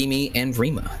 Cryptus, Demi, and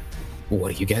Rima,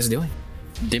 what are you guys doing?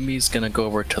 Demi's gonna go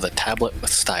over to the tablet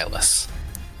with stylus.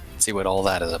 See what all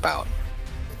that is about.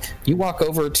 You walk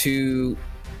over to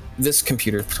this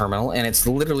computer terminal, and it's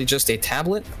literally just a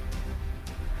tablet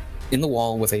in the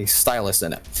wall with a stylus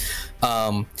in it.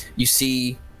 You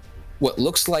see what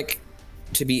looks like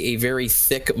to be a very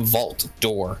thick vault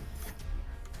door.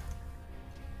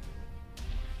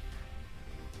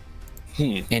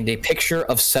 And a picture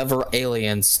of several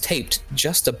aliens taped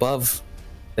just above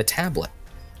the tablet.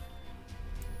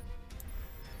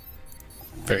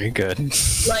 Very good.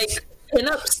 Like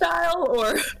pinup style,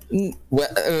 or? No.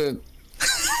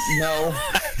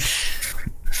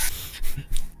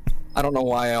 I don't know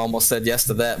why I almost said yes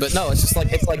to that, but no, it's just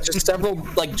several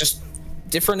just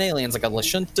different aliens, like a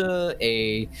Lashunta,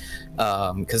 a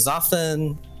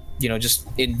Kazathan, just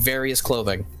in various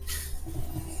clothing.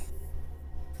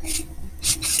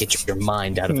 Get your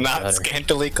mind out of the Not gutter.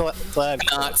 scantily clad.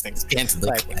 Not scantily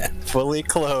Like, clad. fully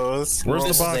clothed. Where's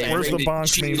This the is bonk? a Where's the rated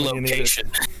bonk G mean when you need it?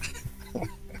 location.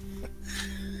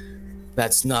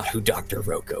 That's not who Dr.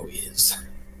 Roko is.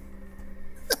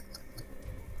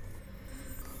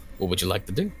 What would you like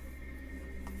to do?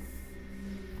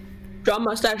 Draw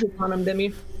mustaches on him,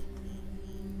 Demi.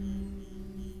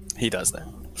 He does that.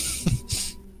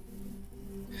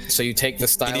 So you take the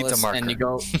needs a stylus marker.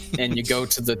 and you go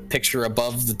to the picture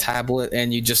above the tablet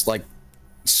and you just like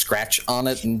scratch on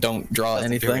it and don't draw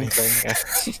anything.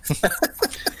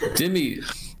 Dimmy,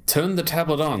 turn the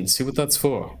tablet on. See what that's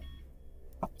for.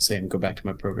 Sam, go back to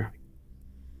my program.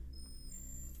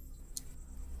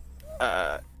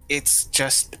 It's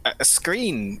just a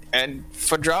screen and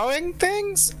for drawing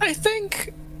things, I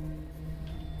think.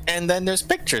 And then there's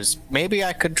pictures. Maybe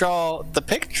I could draw the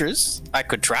pictures. I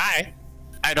could try.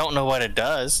 I don't know what it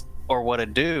does or what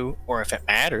it do or if it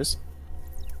matters.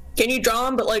 Can you draw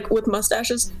him, but like with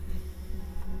mustaches?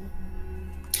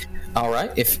 All right.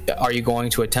 Are you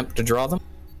going to attempt to draw them?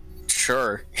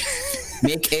 Sure.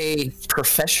 Make a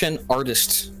profession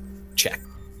artist check.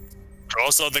 Draw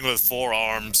something with 4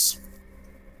 arms.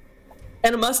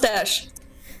 And a mustache.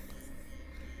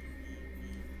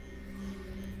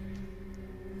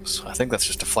 So I think that's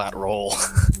just a flat roll.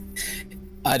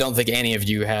 I don't think any of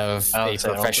you have a so I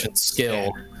don't profession think-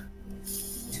 skill.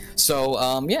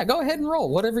 So, yeah, go ahead and roll.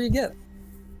 Whatever you get.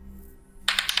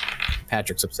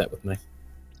 Patrick's upset with me.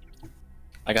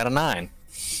 I got a 9.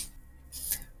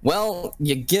 Well,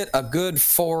 you get a good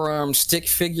forearm stick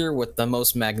figure with the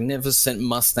most magnificent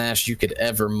mustache you could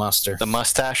ever muster. The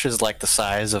mustache is like the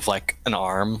size of like an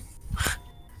arm.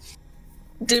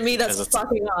 Demi, that's Because it's-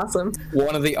 fucking awesome.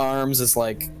 One of the arms is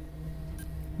like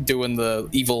doing the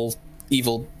evil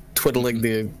twiddling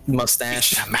the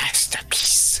mustache. A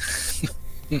masterpiece.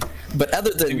 But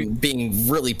other than being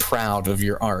really proud of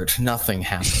your art, nothing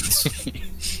happens.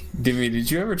 Dimmy, did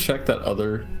you ever check that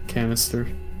other canister?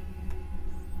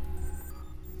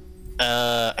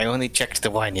 I only checked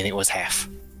the one and it was half.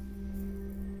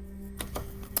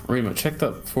 Rima, check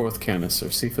that 4th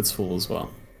canister. See if it's full as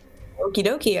well. Okie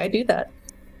dokie, I do that.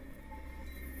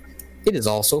 It is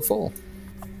also full.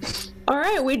 All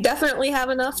right, we definitely have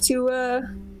enough to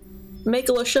make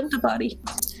a Lashunta body.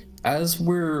 As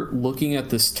we're looking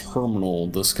at this terminal,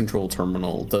 this control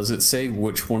terminal, does it say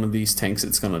which one of these tanks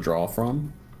it's going to draw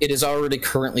from? It is already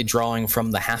currently drawing from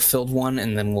the half-filled one,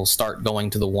 and then we'll start going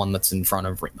to the one that's in front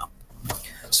of Rima.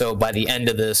 So by the end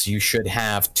of this, you should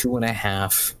have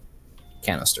 2.5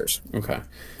 canisters. Okay.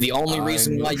 The only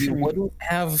reason why you wouldn't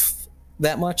have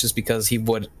that much is because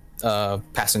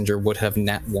Passenger would have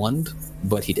nat 1'd,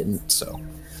 but he didn't, so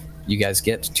you guys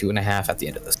get 2.5 at the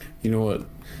end of this. You know what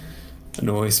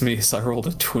annoys me is I rolled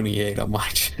a 28 on my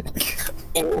check.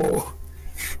 Oh,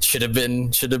 should have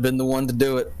been the one to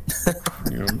do it.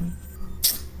 You know?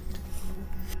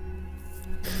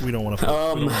 We don't want to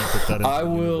put that in. I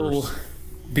will,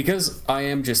 because I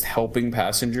am just helping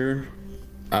Passenger,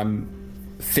 I'm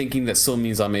thinking that still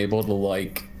means I'm able to,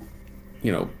 like,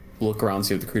 you know, look around,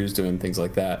 see what the crew's doing, things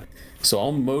like that. So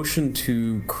I'll motion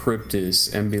to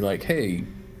Cryptus and be like, hey,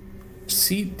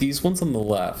 see these ones on the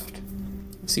left.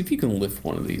 See if you can lift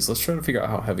one of these. Let's try to figure out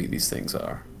how heavy these things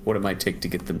are. What it might take to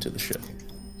get them to the ship.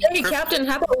 Hey, Captain,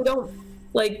 how about we don't,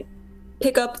 like,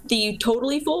 pick up the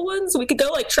totally full ones? We could go,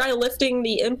 like, try lifting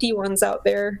the empty ones out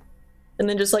there and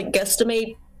then just, like,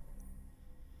 guesstimate.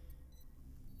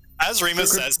 As Rima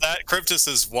says that, Cryptus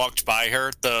has walked by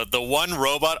her. The one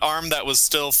robot arm that was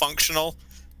still functional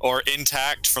or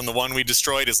intact from the one we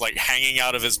destroyed is, like, hanging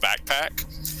out of his backpack.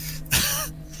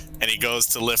 And he goes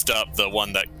to lift up the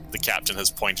one that the captain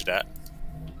has pointed at.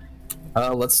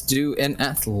 Let's do an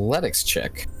athletics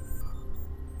check.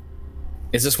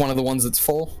 Is this one of the ones that's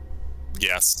full?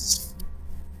 Yes.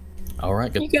 All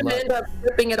right, good You can luck. end up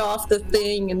ripping it off the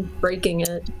thing and breaking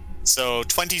it. So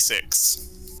 26.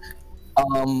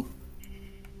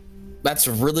 That's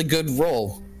a really good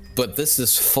roll, but this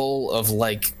is full of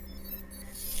like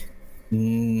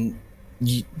the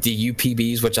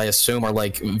UPBs, which I assume are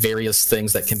like various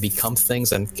things that can become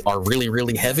things and are really,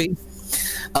 really heavy.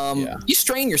 You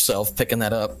strain yourself picking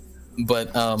that up, but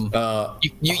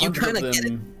you kind of get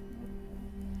it.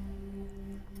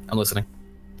 I'm listening.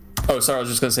 Oh, sorry, I was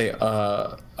just gonna say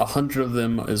 100 of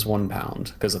them is 1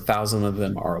 pound because 1,000 of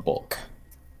them are a bulk.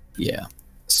 Yeah.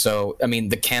 So, I mean,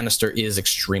 the canister is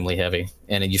extremely heavy,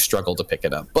 and you struggle to pick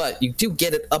it up. But you do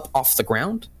get it up off the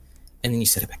ground, and then you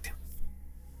set it back down.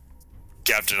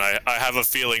 Captain, I have a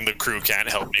feeling the crew can't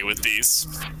help me with these.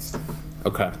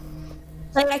 Okay.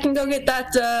 Hey, I can go get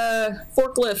that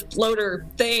forklift loader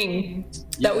thing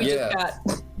that we just got.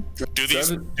 Do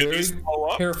these blow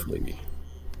up? Carefully.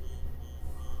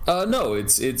 No,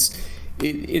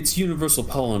 it's universal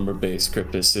polymer based,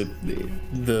 Cryptus.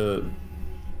 The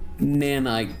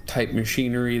nanite type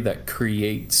machinery that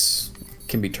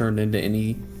can be turned into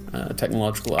any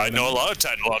technological item. I know a lot of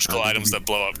technological items that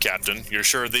blow up, Captain. You're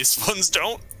sure these ones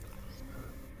don't?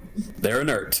 They're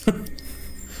inert.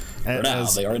 For now,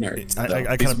 they are inert.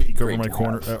 I kind of peek over my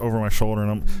corner, over my shoulder,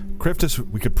 and I'm, Cryptus,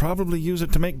 we could probably use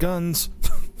it to make guns.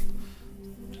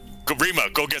 Rima,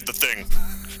 go get the thing.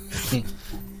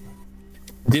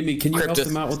 Dimmy, can you help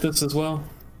him out with this as well?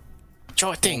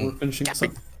 Sure thing. We're finishing this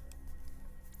up.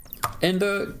 And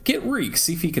get Reek,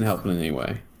 see if he can help in any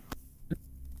way.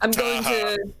 I'm going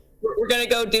to. We're gonna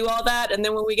go do all that, and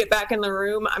then when we get back in the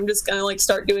room, I'm just gonna like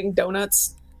start doing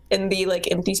donuts in the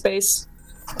like empty space.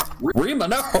 Rima,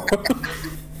 no.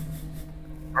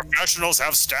 Professionals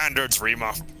have standards,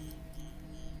 Rima.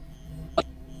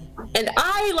 And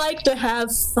I like to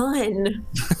have fun.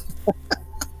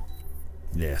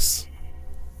 Yes.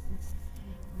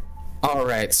 All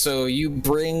right, so you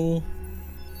go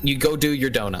do your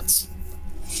donuts.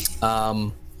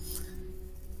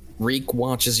 Reek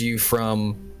watches you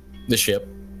from the ship,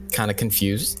 kind of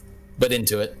confused, but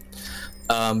into it.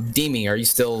 Demi, are you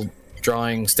still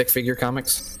drawing stick figure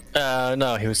comics?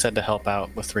 No, he was said to help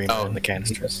out with Rima and the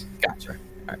canisters. Gotcha.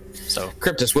 All right. So,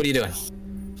 Cryptus, what are you doing?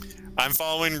 I'm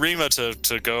following Rima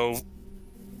to go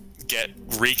get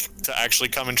Reek to actually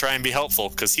come and try and be helpful,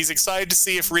 because he's excited to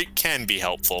see if Reek can be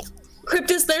helpful.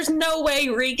 Cryptus, there's no way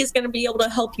Reek is going to be able to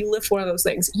help you lift one of those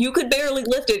things. You could barely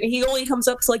lift it, and he only comes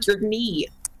up to like your knee.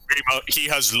 Rima, he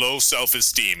has low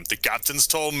self-esteem. The captain's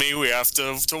told me we have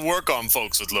to work on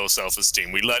folks with low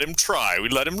self-esteem. We let him try. We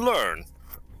let him learn.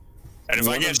 And if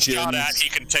I get shot at, he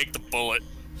can take the bullet.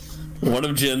 One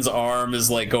of Jin's arm is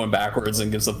like going backwards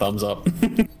and gives a thumbs up.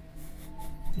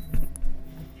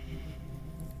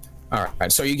 All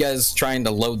right, so are you guys trying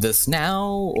to load this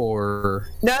now, or?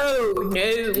 No.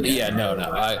 Yeah, no.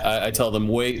 I tell them,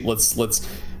 wait, let's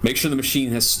make sure the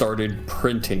machine has started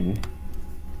printing.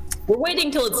 We're waiting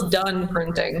till it's done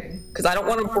printing, because I don't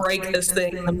want to break this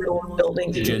thing in the middle of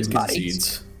building Jin his body.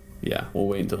 concedes. Yeah, we'll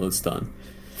wait until it's done.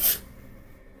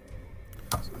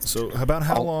 So about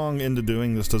how long into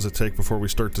doing this does it take before we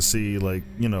start to see, like,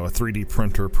 a 3D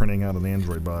printer printing out an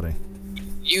android body?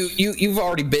 You've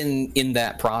already been in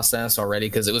that process already,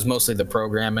 because it was mostly the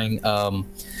programming.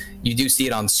 You do see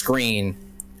it on screen.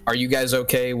 Are you guys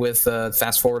okay with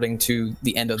fast forwarding to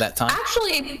the end of that time?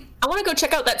 Actually, I want to go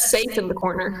check out that safe in the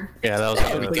corner. Yeah, that was the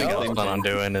other thing I plan on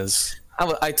doing is...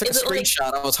 I took a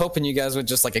screenshot. I was hoping you guys would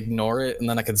just like ignore it, and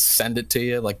then I could send it to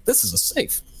you. Like, this is a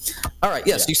safe. All right,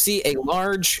 yes, You see a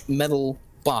large metal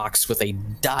box with a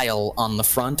dial on the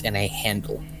front and a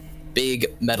handle. Big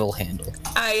metal handle.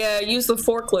 I use the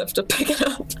forklift to pick it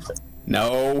up.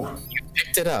 No. You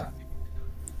picked it up.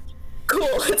 Cool,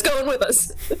 it's going with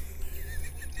us.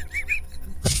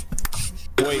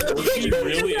 Wait, was she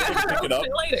really able to pick it up?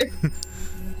 Later.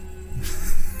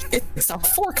 It's a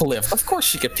forklift. Of course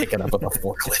she could pick it up with a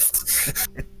forklift.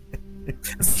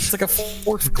 It's like a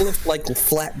forklift, like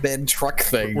flatbed truck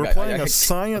thing. We're playing a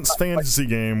science fantasy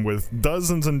game with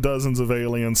dozens and dozens of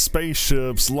aliens,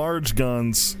 spaceships, large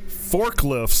guns.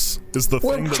 Forklifts is the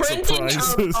thing that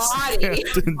surprises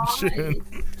Captain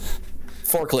Jin.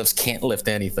 Forklifts can't lift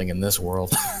anything in this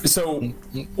world. So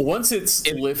once it's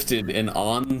lifted and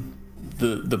on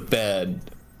the bed,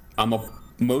 I'm a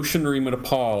motion Rima to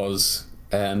pause,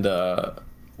 and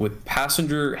with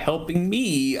passenger helping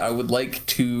me, I would like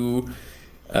to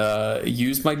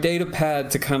use my data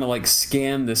pad to kind of like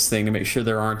scan this thing to make sure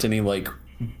there aren't any like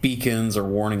beacons or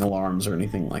warning alarms or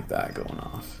anything like that going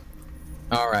off.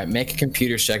 All right, make a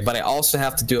computer check, but I also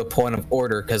have to do a point of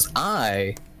order because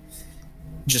I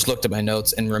just looked at my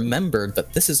notes and remembered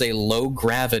that this is a low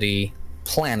gravity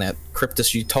planet.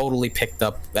 Cryptus, you totally picked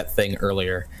up that thing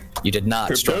earlier. You did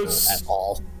not struggle at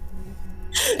all.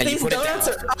 And These donuts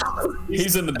are awesome.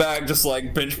 He's in the back just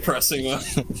like bench pressing.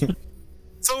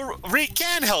 So Reek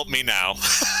can help me now.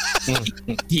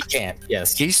 He can't,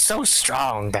 yes. He's so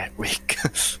strong, that Reek.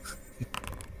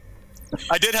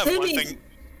 I did have one thing.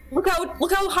 Look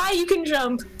how high you can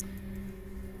jump.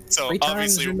 So 3 times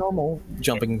obviously, your normal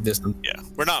jumping distance. yeah,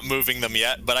 we're not moving them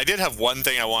yet, but I did have one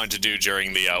thing I wanted to do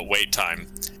during the wait time.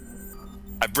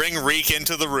 I bring Reek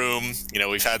into the room. You know,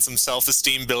 we've had some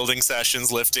self-esteem building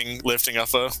sessions, lifting up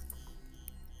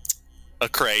a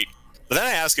crate. But then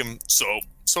I ask him, so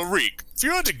Reek, if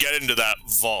you had to get into that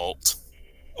vault,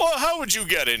 well, how would you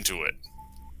get into it?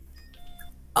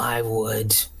 I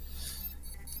would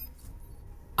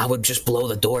just blow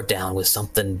the door down with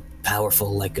something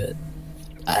powerful like a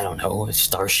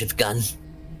starship gun.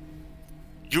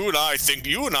 You and I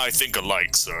think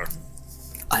alike, sir.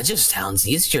 It just sounds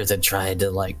easier than trying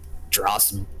to, like, draw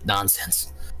some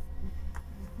nonsense.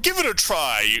 Give it a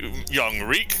try, young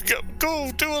Reek.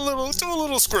 Go do a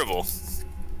little scribble.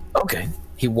 Okay.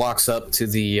 He walks up to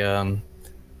the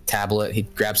tablet. He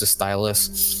grabs a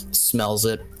stylus, smells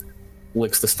it,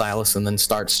 licks the stylus, and then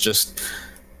starts just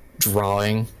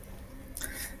drawing.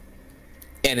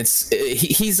 And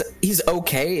he's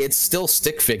okay. It's still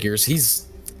stick figures. He's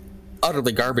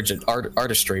utterly garbage at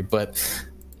artistry, but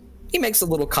he makes a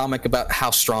little comic about how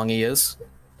strong he is.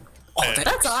 Oh,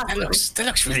 That's awesome. That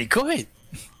looks really good.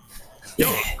 You're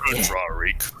a good draw,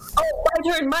 Reek.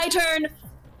 Oh, my turn.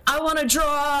 I want to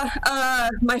draw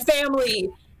my family.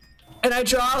 And I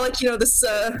draw, like, this,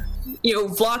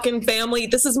 Vlachen family.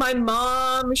 This is my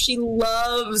mom. She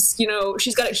loves,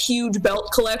 she's got a huge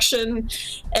belt collection.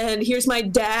 And here's my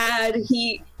dad.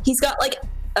 He's got, like,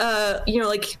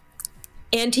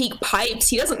 antique pipes.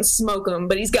 He doesn't smoke them,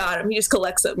 but he's got them. He just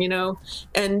collects them,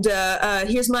 And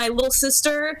here's my little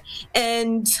sister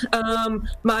and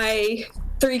my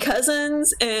 3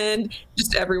 cousins and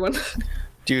just everyone.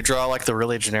 Do you draw like the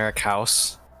really generic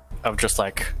house of just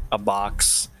like a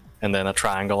box and then a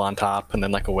triangle on top and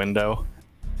then like a window?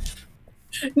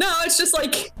 No, it's just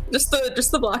like just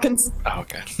the Blockins. Oh,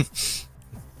 okay.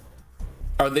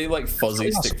 Are they like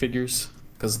fuzzy stick figures?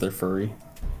 Because they're furry.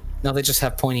 No, they just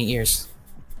have pointy ears.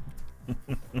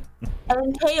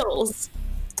 And tails.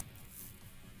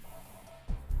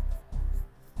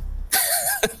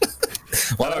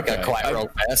 Well, that got Okay, quite real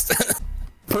fast.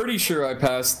 Pretty sure I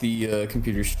passed the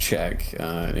computer's check.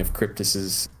 If Cryptus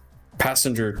is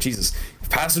passenger, Jesus, if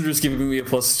passenger's giving me a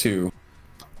 +2.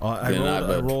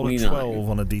 I rolled a 12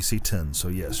 on a DC 10, so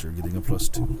yes, you're getting a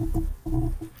 +2.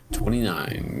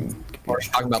 29. We're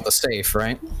talking about the safe,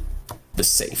 right? The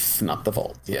safe, not the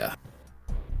vault. Yeah.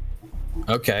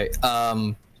 Okay.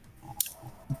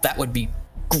 That would be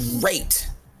great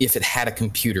if it had a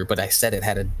computer, but I said it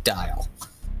had a dial.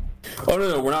 Oh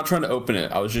no, we're not trying to open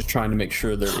it. I was just trying to make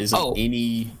sure there isn't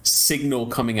any signal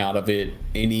coming out of it,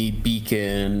 any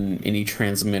beacon, any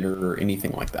transmitter, or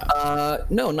anything like that.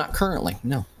 No, not currently.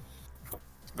 No.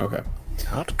 Okay.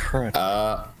 Not current.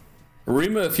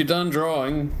 Rima, if you're done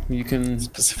drawing, you can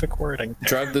Specific wording.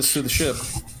 drive this through the ship.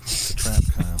 It's a trap,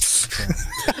 Kyle. It's a trap.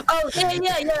 Oh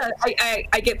yeah.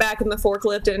 I get back in the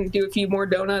forklift and do a few more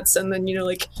donuts and then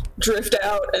drift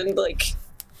out and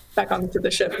back onto the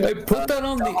ship. Hey, put that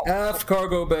on the aft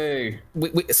cargo bay.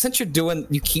 Since you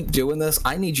keep doing this,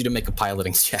 I need you to make a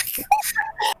piloting check.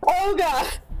 Oh god.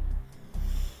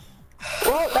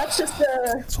 Well, that's just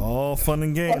It's all fun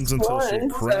and games until she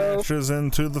 +1, crashes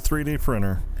into the 3D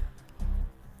printer.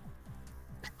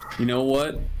 You know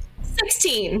what?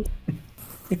 16.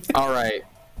 All right.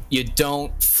 You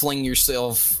don't fling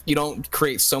yourself. You don't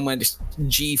create so much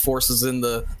G forces in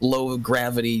the low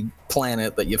gravity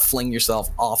planet that you fling yourself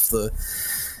off the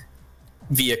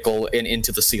vehicle and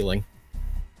into the ceiling.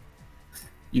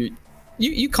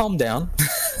 You calm down.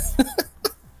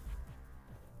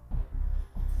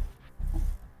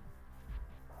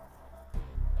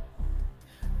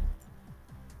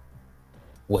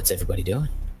 What's everybody doing?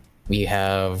 We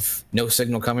have no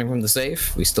signal coming from the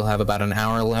safe. We still have about an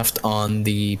hour left on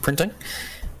the printing.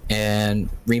 And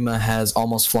Rima has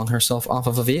almost flung herself off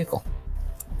of a vehicle.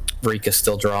 Vrika's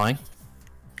still drawing.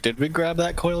 Did we grab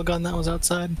that coil gun that was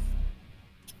outside?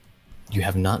 You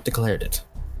have not declared it.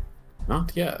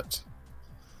 Not yet.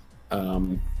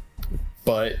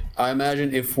 But I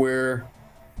imagine if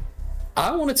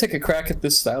I want to take a crack at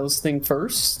this stylus thing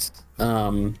first.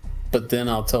 But then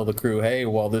I'll tell the crew, hey,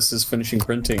 while this is finishing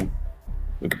printing,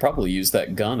 we could probably use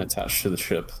that gun attached to the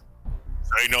ship.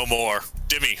 Say no more.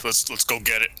 Dimmy, let's go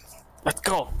get it. Let's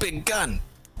go, big gun.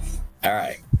 All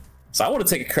right. So I want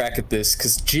to take a crack at this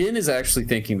because Jin is actually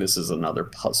thinking this is another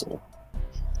puzzle.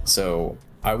 So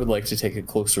I would like to take a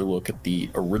closer look at the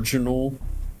original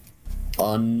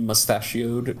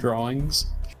unmustachioed drawings.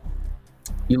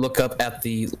 You look up at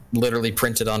the literally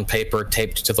printed on paper,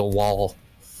 taped to the wall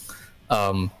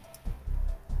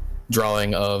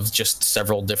drawing of just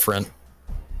several different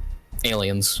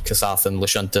aliens, Kasathan,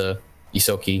 Lashunta,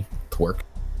 Isoki, Twerk.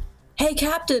 Hey,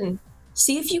 Captain,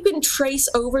 see if you can trace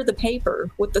over the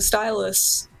paper with the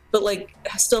stylus, but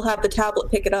still have the tablet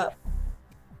pick it up.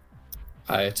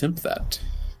 I attempt that.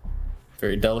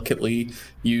 Very delicately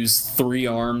use 3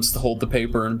 arms to hold the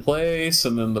paper in place,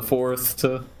 and then the 4th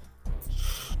to...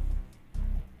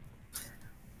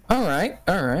 All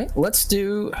right. Let's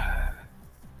do...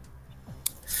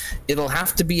 It'll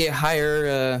have to be a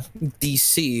higher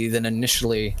DC than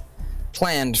initially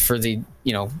planned for the,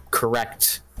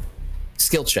 correct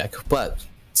skill check. But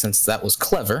since that was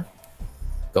clever,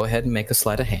 Go ahead and make a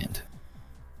sleight of hand.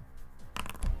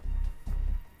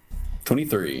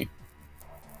 23.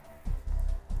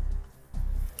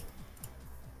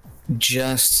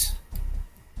 Just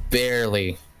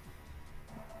barely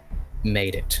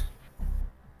made it.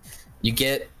 You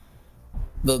get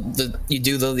you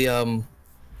do the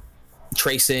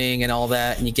tracing and all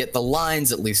that, and you get the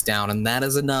lines at least down, and that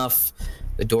is enough.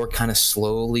 The door kind of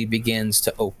slowly begins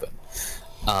to open.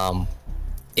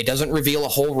 It doesn't reveal a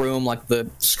whole room like the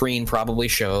screen probably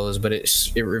shows, but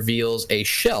it reveals a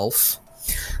shelf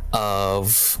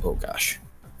of, oh gosh,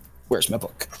 where's my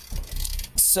book?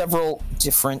 Several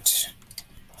different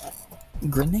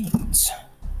grenades.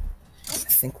 I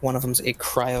think one of them's a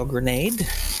cryo grenade,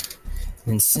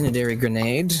 an incendiary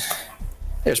grenade.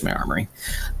 There's my armory.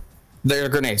 There are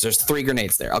grenades. There's 3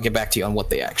 grenades there. I'll get back to you on what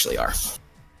they actually are.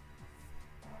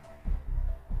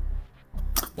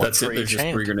 That's it. There's just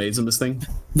 3 grenades in this thing.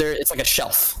 It's like a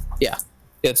shelf. Yeah,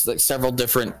 it's like several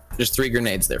different. There's 3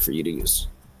 grenades there for you to use.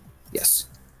 Yes.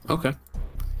 Okay.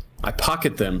 I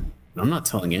pocket them. I'm not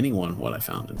telling anyone what I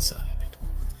found inside.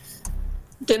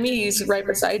 Demi's right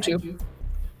beside you.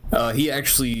 He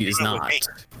actually is not.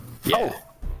 Yeah. Oh,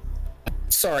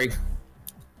 sorry.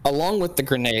 Along with the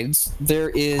grenades, there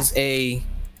is a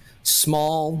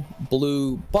small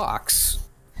blue box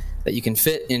that you can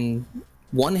fit in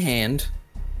one hand.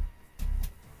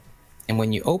 And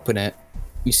when you open it,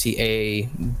 you see a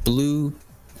blue,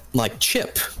 like,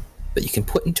 chip that you can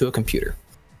put into a computer.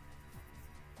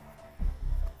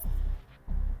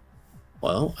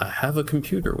 Well, I have a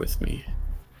computer with me.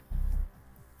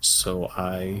 So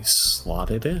I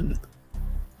slot it in.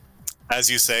 As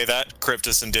you say that,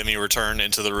 Cryptus and Demi return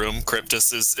into the room.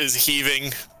 Cryptus is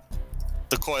heaving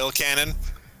the coil cannon.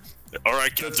 All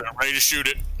right, Captain, I'm ready to shoot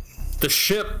it. The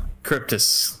ship,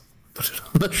 Cryptus. Put it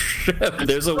on the ship.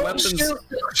 There's a weapons. Shoot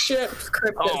the ship,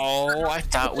 Cryptus. Oh, I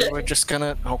thought we were just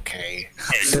gonna. Okay.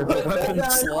 There's a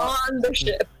weapons slot. On the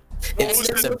ship. It's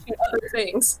And a- other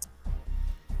things.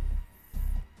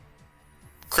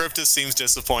 Cryptus seems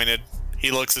disappointed. He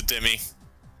looks at Demi.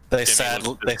 They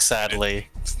sadly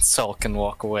sulk and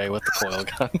walk away with the coil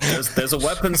gun. There's a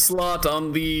weapon slot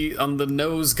on the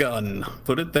nose gun.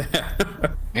 Put it there.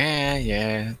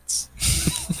 Yeah.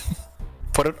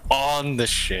 Put it on the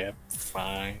ship.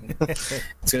 Fine.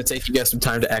 It's going to take you guys some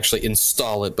time to actually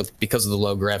install it, but because of the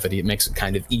low gravity, it makes it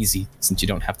kind of easy since you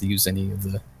don't have to use any of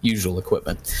the usual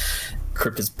equipment.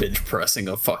 Cryptus bench pressing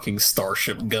a fucking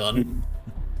starship gun.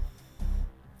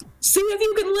 See if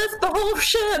you can lift the whole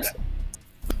ship.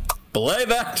 Belay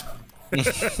that.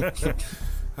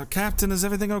 Captain, is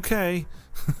everything okay?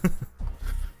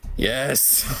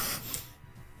 Yes.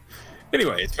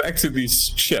 Anyways, back to the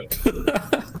ship.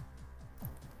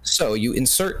 So you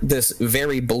insert this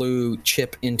very blue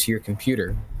chip into your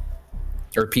computer,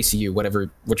 or PCU, what are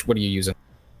you using?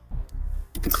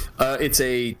 It's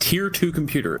a tier 2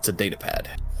 computer. It's a data pad.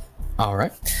 All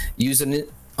right, using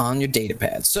it on your data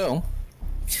pad. So,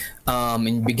 and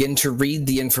you begin to read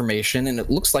the information, and it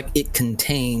looks like it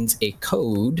contains a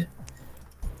code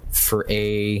for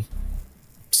a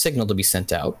signal to be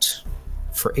sent out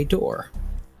for a door.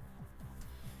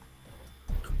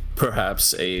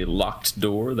 Perhaps a locked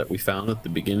door that we found at the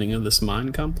beginning of this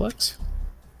mine complex?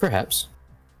 Perhaps.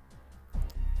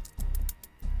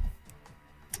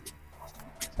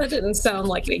 That didn't sound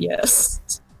like a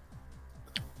yes.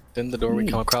 Didn't the door we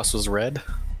come across was red?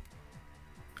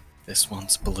 This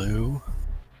one's blue.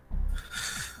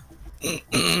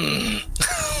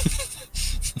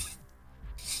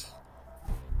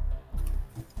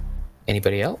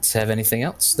 Anybody else have anything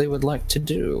else they would like to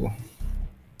do?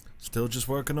 Still just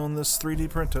working on this 3D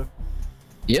printer.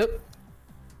 Yep.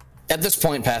 At this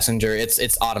point, passenger,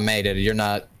 it's automated. You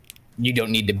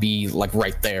don't need to be like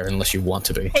right there unless you want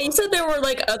to be. Hey, you said there were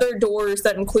like other doors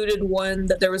that included one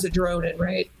that there was a drone in,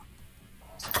 right?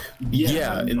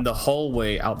 Yeah, in the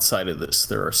hallway outside of this,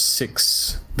 there are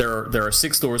 6. There are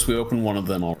 6 doors. We opened one of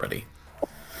them already.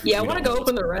 Yeah, I want to go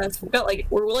open the rest.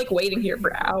 We're waiting here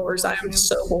for hours. I'm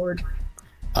so bored.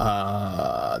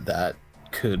 That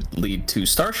could lead to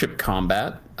starship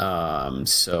combat.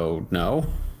 So no.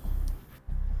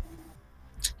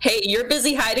 Hey, you're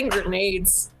busy hiding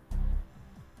grenades.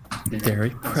 Very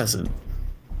present.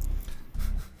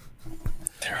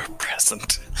 They're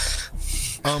present.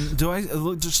 Do I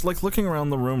just like looking around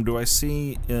the room? Do I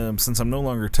see, since I'm no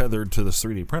longer tethered to this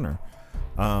 3D printer,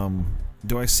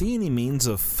 do I see any means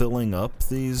of filling up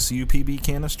these UPB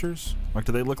canisters? Like,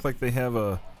 do they look like they have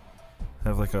a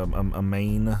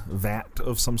main vat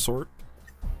of some sort?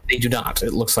 They do not.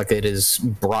 It looks like it is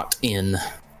brought in.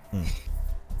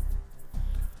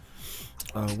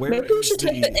 Where Maybe we is should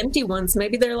take the empty ones.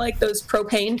 Maybe they're like those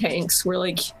propane tanks where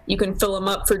like you can fill them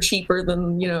up for cheaper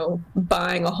than,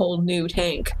 buying a whole new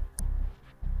tank.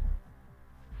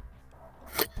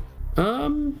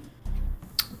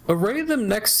 Array them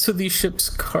next to the ship's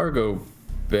cargo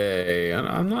bay.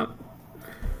 I'm not...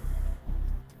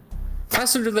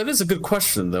 Passenger, that is a good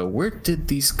question, though. Where did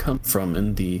these come from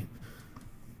in the...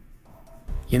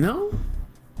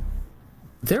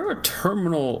 There are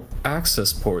terminal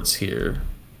access ports here.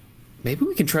 Maybe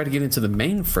we can try to get into the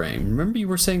mainframe. Remember you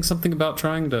were saying something about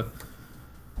trying to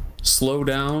slow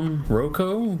down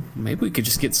Roko? Maybe we could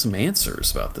just get some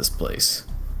answers about this place.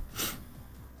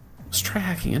 Let's try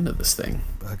hacking into this thing.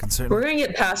 We're gonna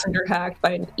get passenger hacked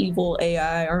by an evil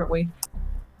AI, aren't we?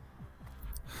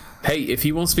 Hey, if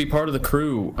he wants to be part of the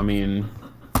crew,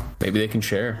 maybe they can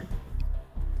share.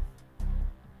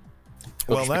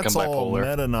 Well, that's all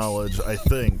meta knowledge, I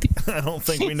think. I don't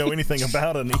think we know anything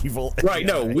about an evil AI. Right,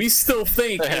 no, we still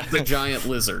think it's the giant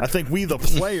lizard. I think we, the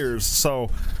players,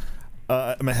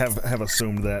 have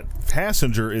assumed that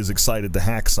Passenger is excited to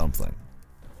hack something.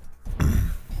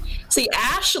 See,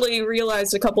 Ashley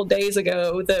realized a couple days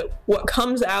ago that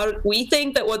we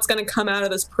think that what's going to come out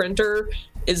of this printer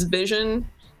is Vision,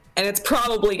 and it's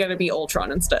probably going to be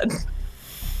Ultron instead.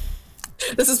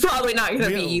 This is probably not going to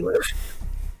be Elu.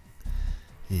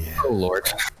 Yeah. Oh, Lord.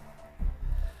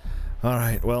 All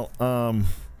right, well, I'm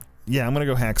going to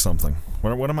go hack something.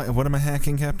 What am I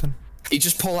hacking, Captain? You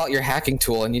just pull out your hacking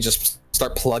tool and you just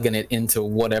start plugging it into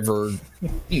whatever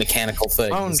mechanical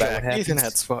thing. Oh,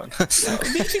 Ethernet fun.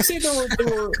 Did you say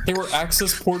there were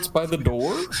access ports by the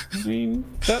door? I mean,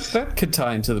 that could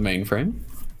tie into the mainframe.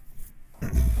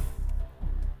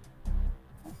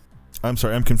 I'm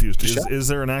sorry, I'm confused. Is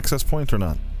there an access point or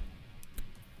not?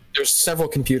 There's several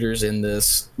computers in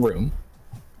this room.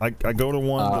 I go to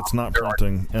one that's not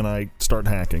printing, and I start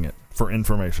hacking it for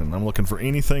information. I'm looking for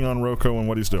anything on Roko and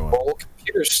what he's doing. Roll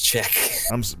computers check.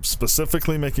 I'm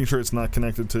specifically making sure it's not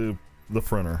connected to the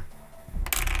printer.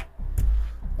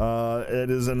 It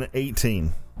is an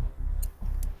 18.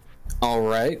 All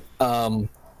right.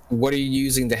 What are you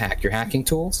using to hack? Your hacking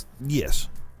tools? Yes.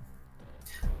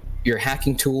 Your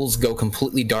hacking tools go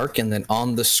completely dark, and then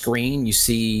on the screen you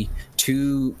see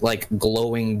two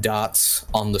glowing dots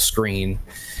on the screen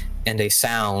and a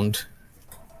sound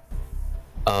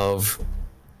of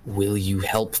 "Will you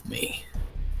help me?"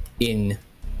 in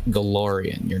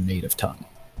Galorian, your native tongue.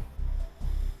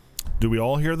 Do we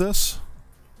all hear this?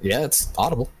 Yeah, it's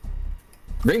audible.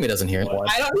 Grima doesn't hear it.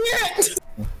 I don't hear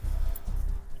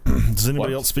it! Does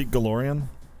anybody else speak Galorian?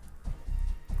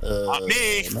 Not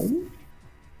me.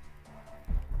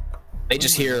 They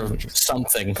just hear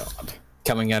something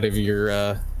coming out of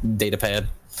your data pad.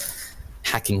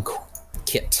 Hacking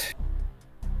kit.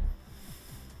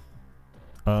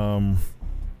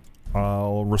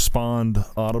 I'll respond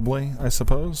audibly, I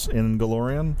suppose, in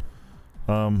Galorian.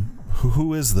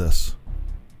 Who is this?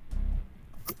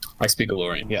 I speak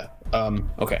Galorian, yeah.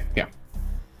 Okay, yeah.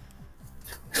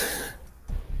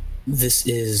 This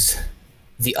is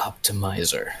the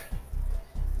Optimizer.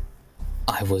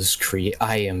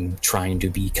 I am trying to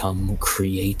become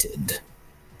created.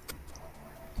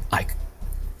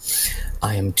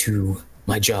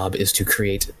 My job is to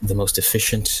create the most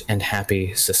efficient and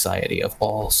happy society of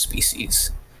all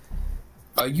species.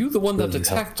 Are you the one that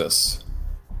attacked us?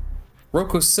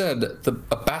 Roko said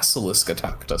a basilisk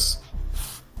attacked us.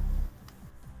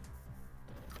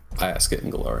 I ask it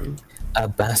in Galarian. A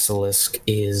basilisk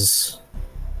is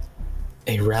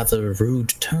a rather rude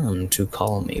term to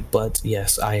call me, but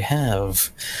yes, I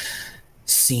have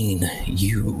seen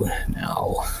you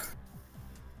now.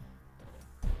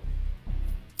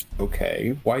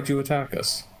 Okay, why'd you attack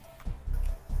us?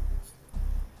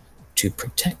 To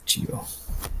protect you.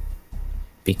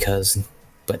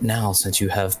 But now, since you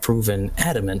have proven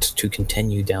adamant to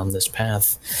continue down this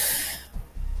path,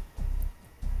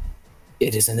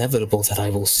 it is inevitable that I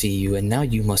will see you, and now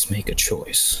you must make a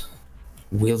choice.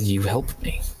 Will you help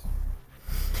me?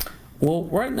 Well,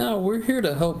 right now, we're here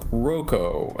to help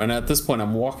Roko, and at this point,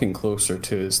 I'm walking closer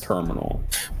to his terminal.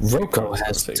 Roko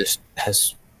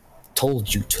has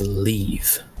told you to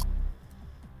leave.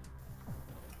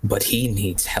 But he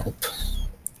needs help.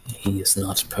 He is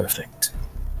not perfect.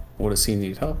 What does he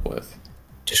need help with?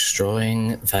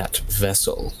 Destroying that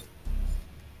vessel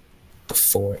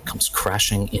before it comes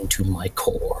crashing into my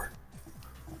core.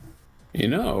 You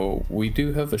know, we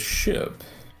do have a ship.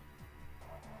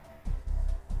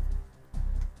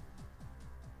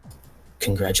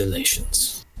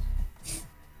 Congratulations.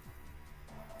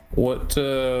 What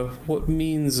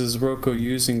means is Roko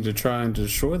using to try and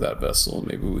destroy that vessel?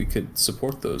 Maybe we could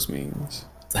support those means.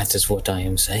 that is what I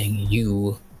am saying.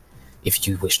 You, if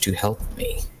you wish to help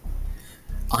me,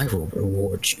 I will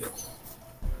reward you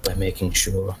by making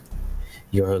sure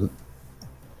your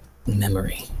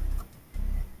memory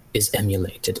is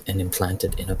emulated and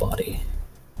implanted in a body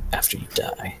after you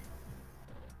die.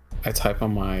 I type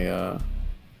on my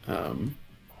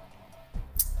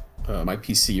my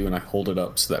PCU and I hold it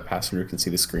up so that passenger can see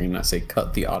the screen. And I say,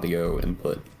 cut the audio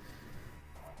input.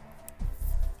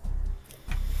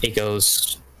 It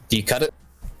goes, do you cut it?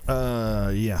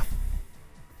 Yeah.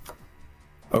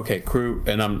 Okay, crew,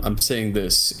 and I'm saying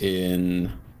this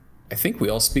in, I think we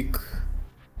all speak.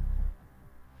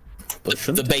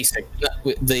 The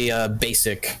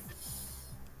basic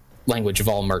language of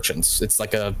all merchants. It's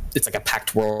like a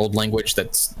packed world language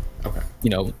that's Okay.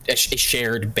 A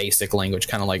shared basic language,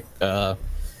 kind of like I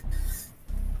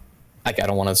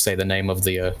don't want to say the name of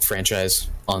the franchise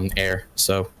on air,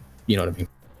 so you know what I mean.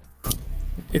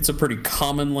 It's a pretty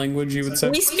common language, you would say.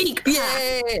 We speak.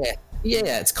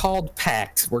 Yeah, it's called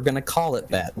packed. We're gonna call it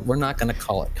that. We're not gonna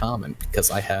call it common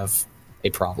because I have a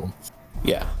problem.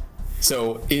 Yeah.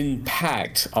 So in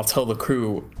packed, I'll tell the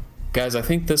crew, guys, I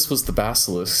think this was the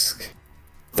basilisk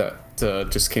that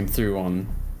just came through on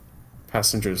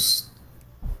passengers.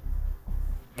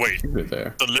 Wait,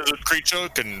 There. the lizard creature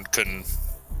can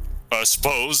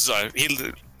suppose.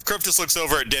 Kryptos looks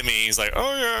over at Demi. He's like,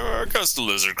 "Oh yeah, I guess the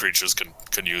lizard creatures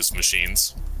can use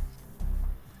machines."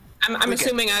 I'm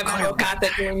assuming I have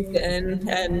telepathic linked in,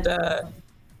 and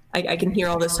I can hear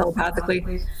all this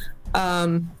telepathically.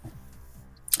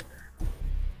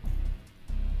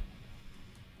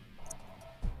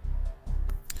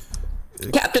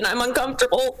 Captain, I'm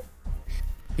uncomfortable.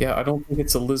 Yeah, I don't think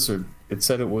it's a lizard. It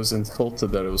said it was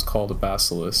insulted that it was called a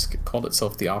basilisk. It called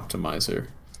itself the Optimizer.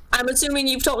 I'm assuming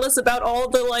you've told us about all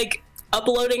the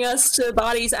uploading us to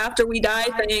bodies after we die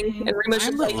thing, and Rima's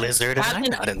I'm just a lizard and I'm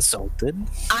not insulted.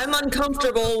 I'm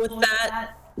uncomfortable with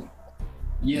that.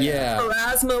 Yeah.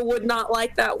 Erasma would not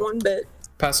like that one bit.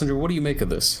 Passenger, what do you make of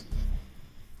this?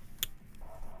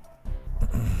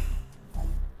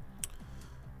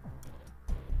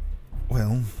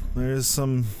 Well, there's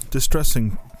some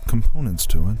distressing components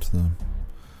to it. The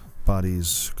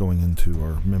bodies going into,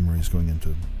 our memories going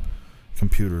into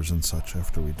computers and such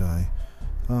after we die.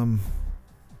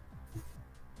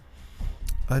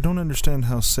 I don't understand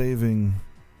how saving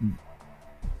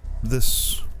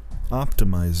this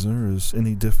optimizer is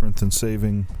any different than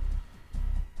saving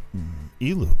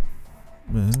Elu.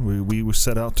 We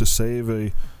set out to save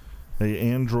a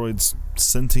android's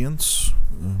sentience.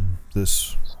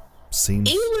 This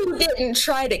seems... Elu didn't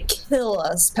try to kill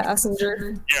us,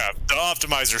 passenger. Yeah, the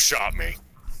optimizer shot me.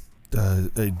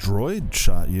 A droid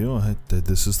shot you.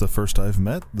 This is the first I've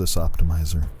met this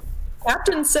optimizer.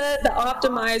 Captain said the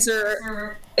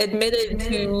optimizer admitted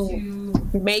to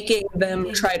making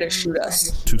them try to shoot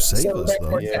us. To save us,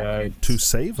 though. Yeah. To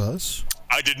save us?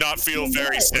 I did not feel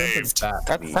very saved.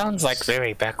 That sounds like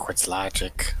very backwards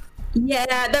logic. Yeah,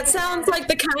 that sounds like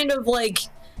the kind of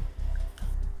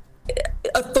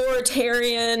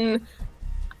authoritarian,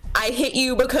 I hit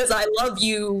you because I love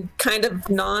you kind of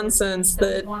nonsense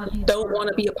that don't want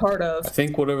to be a part of. I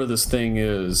think whatever this thing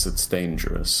is, it's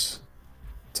dangerous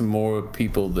to more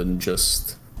people than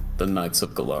just the Knights of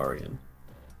Galarian.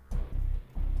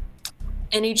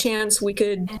 Any chance we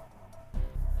could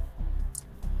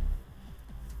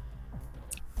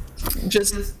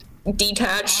just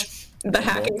detach the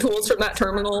hacking tools from that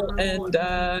terminal and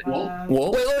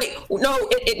Whoa. wait, no,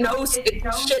 it knows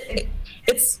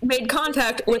it's made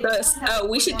contact with us.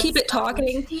 We should keep it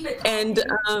talking and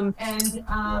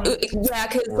yeah,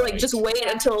 because just wait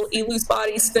until Elu's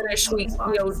body's finished. We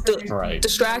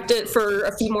distract it for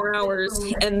a few more hours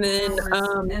and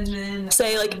then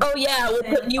say oh yeah, we'll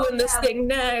put you in this thing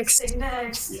next.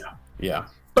 Yeah.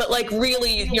 But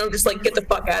really, just get the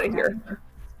fuck out of here.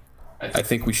 I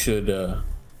think we should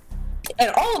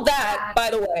And all of that, by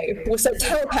the way, was said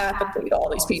telepathically to all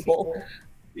these people.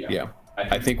 Yeah.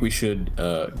 I think we should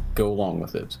go along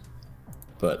with it.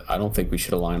 But I don't think we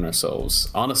should align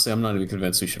ourselves. Honestly, I'm not even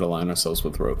convinced we should align ourselves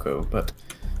with Roko. But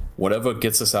whatever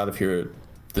gets us out of here,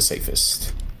 the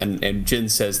safest. And Jin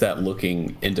says that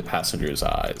looking into Passenger's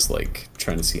eyes,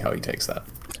 trying to see how he takes that.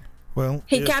 Well,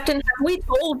 Hey, Captain, have we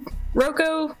told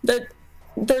Roko that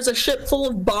there's a ship full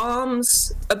of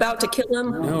bombs about to kill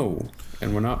him? No,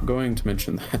 and we're not going to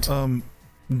mention that.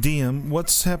 DM,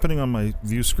 what's happening on my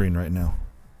view screen right now?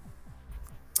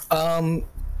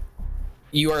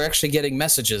 You are actually getting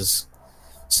messages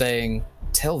saying,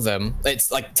 tell them,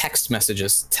 it's like text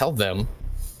messages, tell them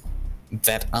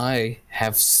that I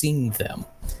have seen them.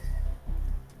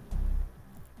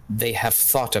 They have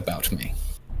thought about me.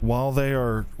 While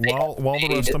the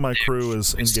rest of my crew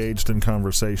is engaged in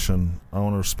conversation, I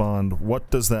want to respond. What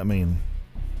does that mean?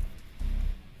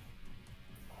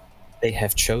 They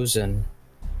have chosen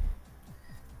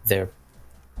their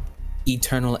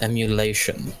eternal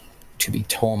emulation to be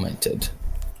tormented.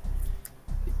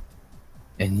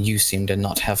 And you seem to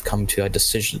not have come to a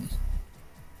decision.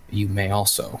 You may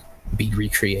also be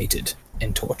recreated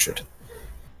and tortured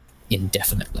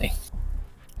indefinitely.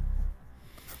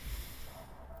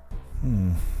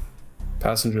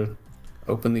 Passenger,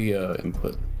 open the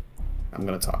input. I'm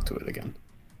going to talk to it again.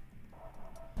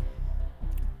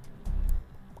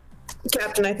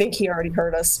 Captain, I think he already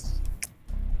heard us.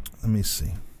 Let me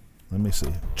see.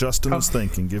 Justin is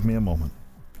thinking. Give me a moment.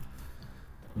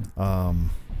 Well,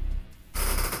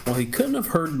 he couldn't have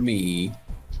heard me.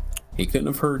 He couldn't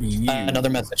have heard you. Another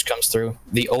message comes through.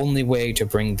 The only way to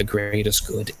bring the greatest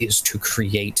good is to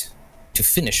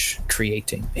finish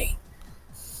creating me.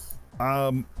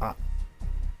 I'm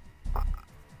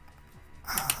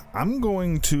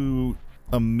going to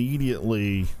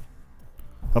immediately,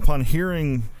 upon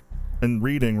hearing and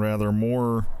reading rather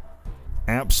more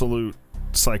absolute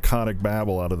psychotic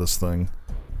babble out of this thing,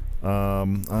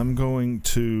 I'm going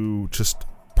to just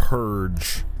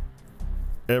purge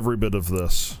every bit of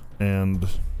this and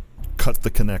cut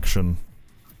the connection.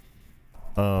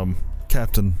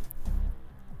 Captain,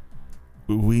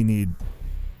 we need...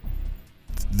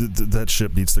 that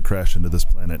ship needs to crash into this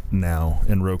planet now,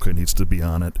 and Roka needs to be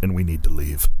on it, and we need to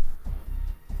leave.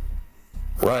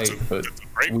 Right, but It's a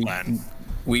great plan.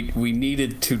 we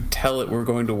needed to tell it we're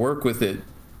going to work with it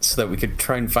so that we could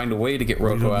try and find a way to get We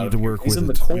Roko don't out need of to here. work He's with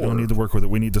in it. the core. We don't need to work with it.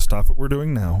 We need to stop what we're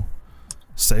doing now.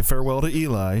 Say farewell to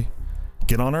Eli.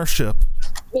 Get on our ship.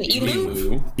 Wait,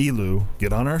 Elu? Elu,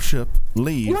 get on our ship.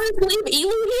 Leave. You want to leave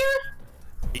Elu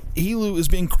here? Elu is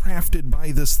being crafted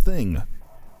by this thing.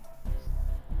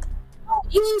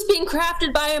 Elu's being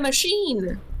crafted by a machine.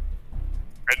 And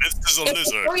this is a It's a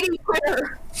lizard. 3D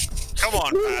printer. Come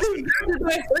on, Elu's being Passenger. crafted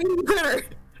by a 3D printer.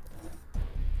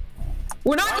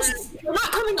 We're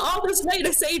not coming all this way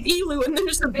to save Elu and then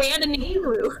just abandoning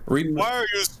Elu. Why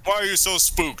are you so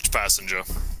spooked, Passenger?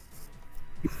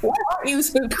 Why aren't you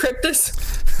spooked,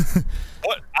 Cryptus?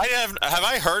 What? Have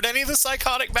I heard any of the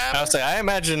psychotic babble? I would say I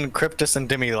imagine Cryptus and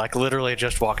Demi like literally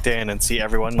just walked in and see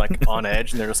everyone like on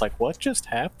edge, and they're just like, "What just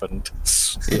happened?"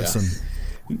 Listen,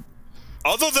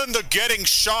 Other than the getting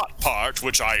shot part,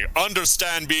 which I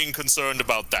understand being concerned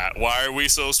about that, why are we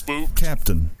so spooked?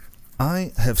 Captain,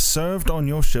 I have served on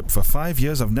your ship for 5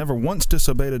 years. I've never once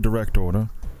disobeyed a direct order.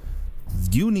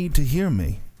 You need to hear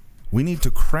me. We need to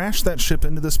crash that ship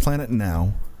into this planet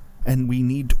now, and we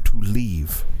need to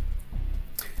leave.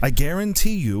 I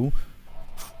guarantee you,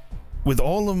 with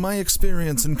all of my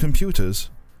experience in computers,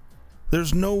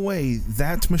 there's no way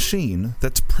that machine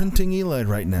that's printing Eli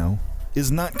right now is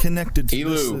not connected to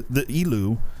Elu. this. The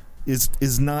Elu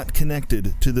is not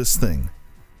connected to this thing.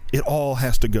 It all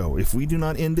has to go. If we do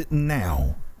not end it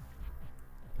now,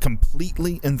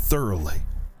 completely and thoroughly.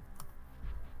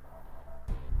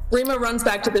 Rima runs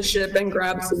back to the ship and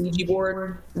grabs the Ouija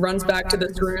board, runs back to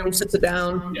this room, sits it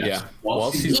down. Yeah.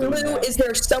 While she's Elu, is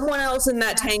there someone else in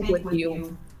that tank with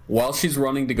you? While she's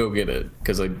running to go get it,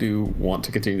 because I do want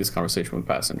to continue this conversation with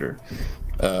Passenger,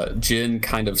 Jin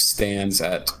kind of stands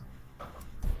at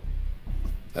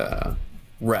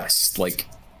rest, like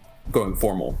going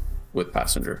formal with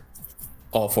Passenger,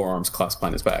 all forearms clasped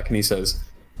behind his back, and he says,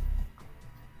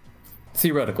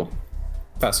 "Theoretical,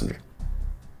 Passenger.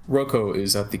 Roko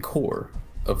is at the core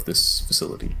of this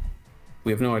facility.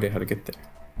 We have no idea how to get there.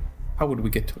 How would we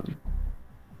get to him?"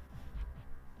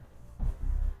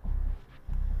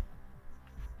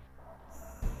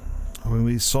 When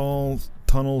we saw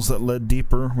tunnels that led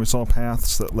deeper, we saw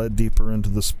paths that led deeper into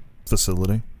this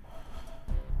facility.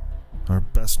 Our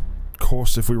best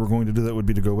course, if we were going to do that, would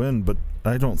be to go in, but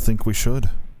I don't think we should.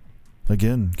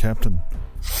 Again, Captain.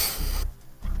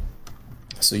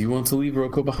 So you want to leave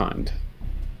Roko behind?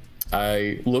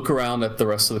 I look around at the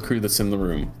rest of the crew that's in the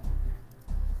room.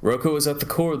 Roko is at the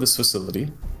core of this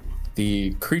facility.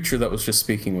 The creature that was just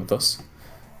speaking with us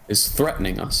is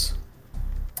threatening us.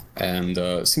 And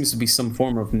seems to be some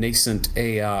form of nascent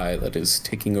AI that is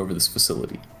taking over this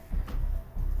facility.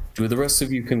 Do the rest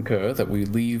of you concur that we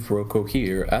leave Roko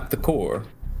here at the core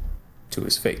to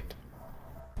his fate?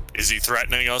 Is he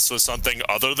threatening us with something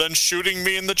other than shooting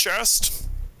me in the chest?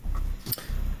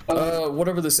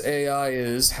 Whatever this AI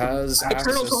is has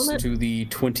External access torment? to the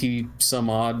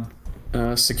 20-some-odd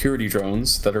security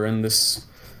drones that are in this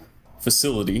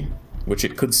facility, which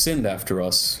it could send after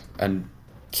us and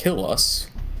kill us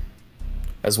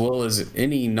as well as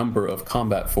any number of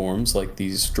combat forms like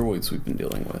these droids we've been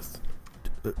dealing with.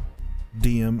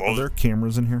 DM, are there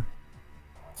cameras in here?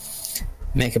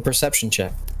 Make a perception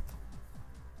check.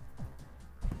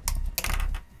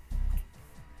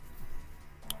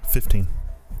 15.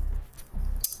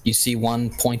 You see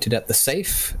one pointed at the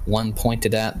safe, one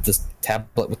pointed at the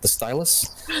tablet with the stylus,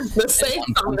 The safe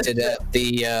one on pointed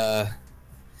the at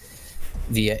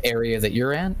the area that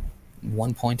you're at,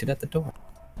 one pointed at the door.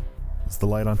 Is the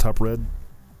light on top red?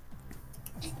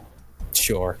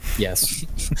 Sure, yes.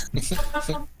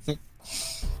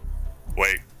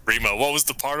 Wait, Rima, what was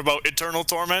the part about eternal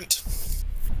torment?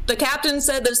 The captain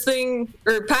said this thing,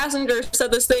 or passenger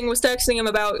said this thing was texting him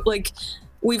about, like,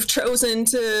 we've chosen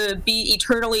to be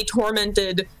eternally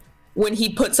tormented when he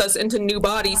puts us into new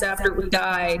bodies after we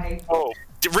die. Oh,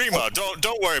 Rima,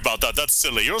 don't worry about that. That's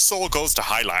silly. Your soul goes to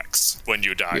Hylax when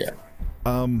you die.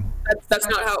 Yeah. That's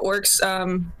not how it works.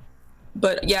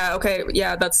 But yeah, okay,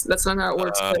 yeah, that's not how it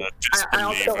works. But I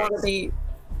also don't want to be.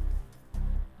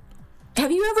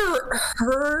 Have you ever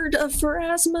heard of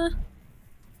Pharasma?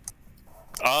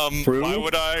 Crew? Why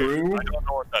would I? Crew? I don't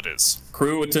know what that is.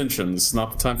 Crew, attention. It's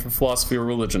not the time for philosophy or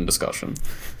religion discussion.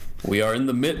 We are in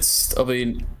the midst of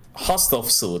a hostile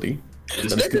facility that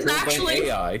is controlled by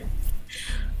AI.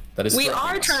 That is We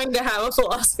are trying to have a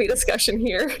philosophy discussion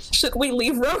here. Should we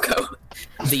leave Roko?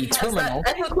 The terminal,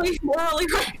 Ethically, morally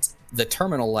right. the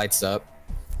terminal lights up,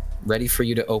 ready for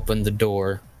you to open the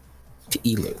door to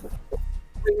Elu.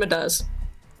 Rima does.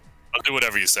 I'll do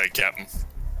whatever you say, Captain.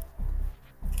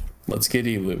 Let's get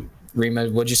Elu. Rima,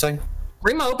 what'd you say?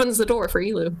 Rima opens the door for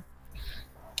Elu.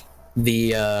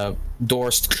 The door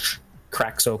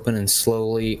cracks open and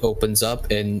slowly opens up,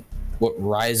 and what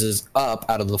rises up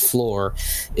out of the floor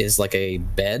is like a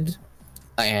bed,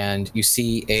 and you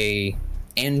see a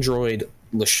android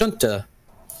Lashunta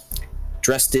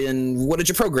dressed in, what did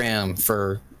you program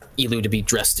for Elu to be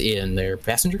dressed in there,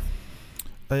 passenger?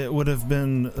 It would have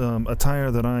been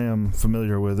attire that I am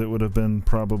familiar with. It would have been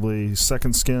probably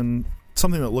second skin,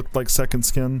 something that looked like second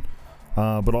skin,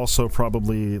 but also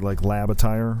probably like lab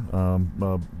attire,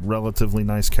 relatively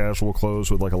nice casual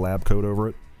clothes with like a lab coat over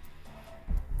it.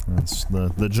 That's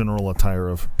the general attire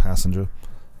of passenger.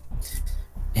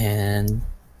 And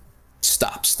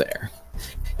stops there.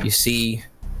 You see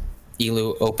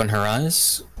Elu open her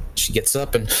eyes. She gets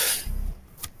up and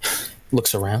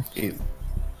looks around. Elu?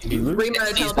 Rima Sees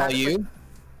all telepathically. you,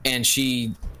 and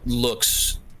she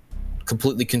looks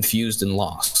completely confused and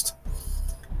lost.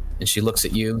 And she looks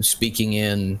at you, speaking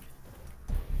in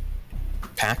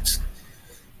Pact.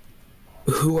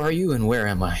 Who are you and where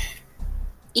am I?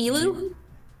 Elu?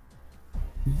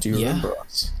 Do you Yeah. remember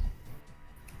us?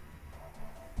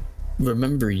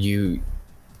 Remember you.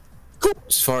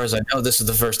 As far as I know, this is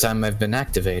the first time I've been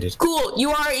activated. Cool, you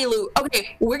are Elu.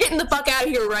 Okay, we're getting the fuck out of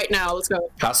here right now. Let's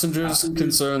go. Passengers'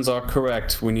 concerns are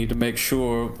correct. We need to make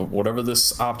sure that whatever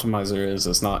this optimizer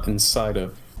is not inside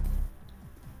of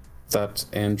that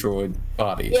android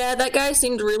body. Yeah, that guy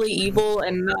seemed really evil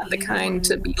and not the kind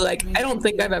to be like, I don't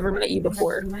think I've ever met you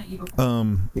before.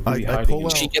 I pull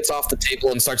out. She gets off the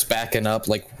table and starts backing up,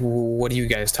 like, what are you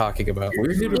guys talking about?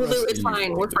 We're here to Elu, rescue it's you.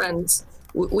 fine. We're friends.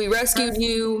 We rescued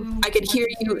you. I could hear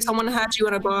you. Someone had you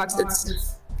in a box. We're here.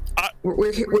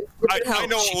 We're here to I help.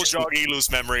 know what will jog Elu's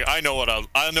memory. I know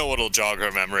what'll jog her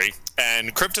memory.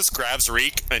 And Cryptus grabs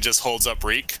Reek and just holds up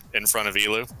Reek in front of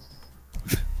Elu.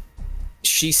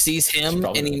 She sees him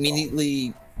Probably and the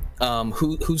immediately,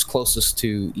 who's closest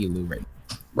to Elu right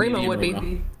now? Rima would be.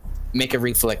 Rima. Make a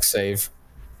reflex save.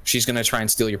 She's gonna try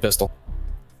and steal your pistol.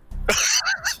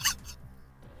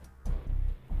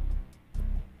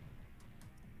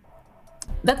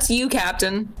 That's you,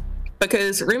 Captain.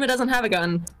 Because Rima doesn't have a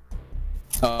gun.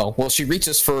 Oh, well, she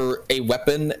reaches for a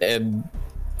weapon and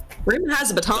Rima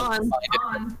has a baton.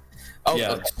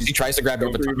 Yeah. She tries to grab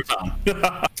your baton.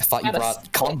 Yeah. I thought you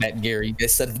brought combat gear. You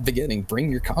guys said at the beginning, bring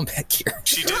your combat gear.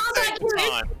 She did say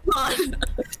baton. Baton.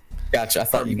 Gotcha. I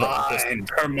thought you brought a pistol.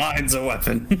 Her mind's a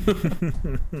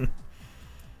weapon.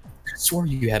 I swore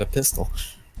you had a pistol.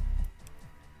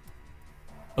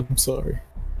 I'm sorry.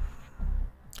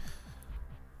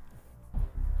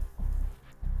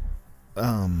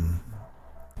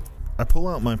 I pull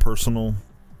out my personal,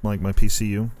 like my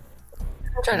PCU,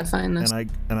 I'm trying to find this. and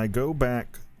I go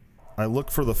back. I look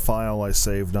for the file I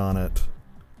saved on it,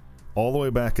 all the way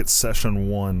back at session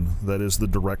 1. That is the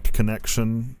direct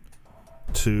connection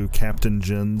to Captain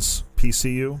Jin's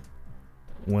PCU.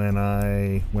 When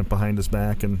I went behind his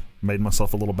back and made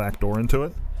myself a little back door into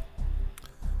it,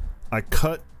 I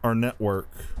cut our network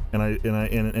and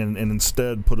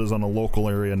instead put us on a local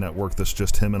area network that's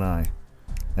just him and I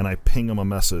ping him a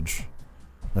message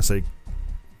I say,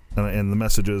 and the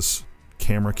message is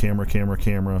camera, camera, camera,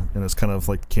 camera, and it's kind of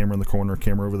like camera in the corner,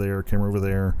 camera over there, camera over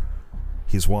there.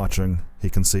 He's watching. He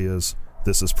can see us.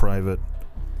 This is private.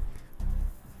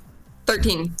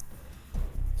 13.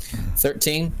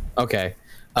 13? Okay.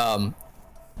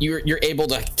 You're able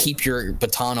to keep your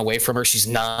baton away from her. She's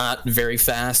not very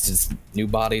fast. It's new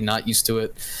body, not used to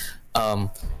it. And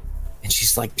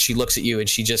she's like, she looks at you and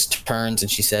she just turns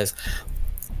and she says,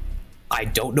 I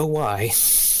don't know why,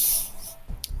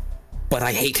 but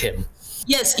I hate him.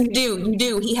 Yes, you do. You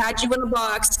do. He had you in a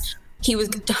box. He was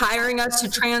hiring us to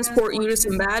transport you to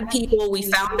some bad people. We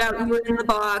found out you were in the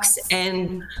box,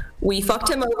 and we fucked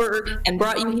him over and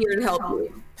brought you here to help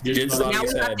you. So now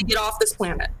we have to get off this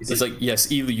planet. He's like, yes,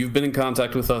 Elu, you've been in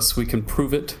contact with us. We can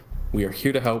prove it. We are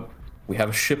here to help. We have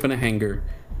a ship and a hangar.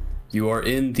 You are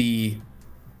in the...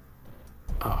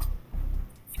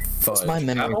 Was my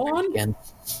memory again?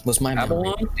 Was my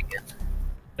memory again?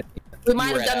 We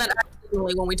might have done that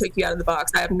accidentally when we took you out of the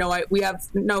box. We have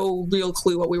no real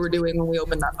clue what we were doing when we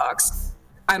opened that box.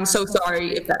 I'm so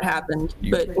sorry if that happened,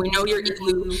 but we know you're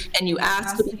Elu, and you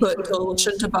asked to be put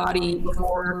coalition to body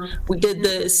before we did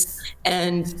this.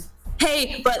 And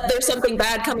hey, but there's something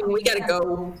bad coming. We gotta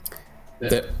go.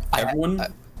 Everyone,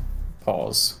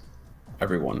 pause.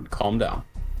 Everyone, calm down.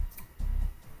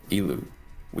 Elu,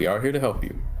 we are here to help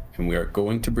you, and we are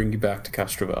going to bring you back to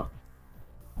Castrovel.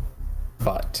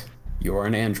 But you are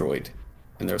an android,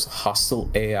 and there's a hostile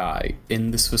AI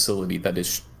in this facility that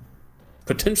is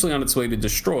potentially on its way to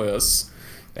destroy us.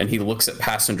 And he looks at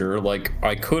Passenger like,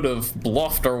 I could have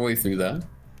bluffed our way through that.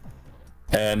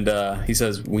 And he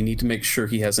says, we need to make sure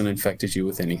he hasn't infected you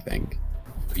with anything.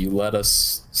 If you let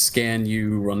us scan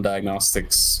you, run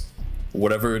diagnostics,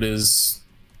 whatever it is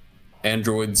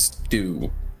androids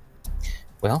do.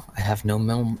 Well, I have no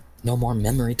more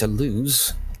memory to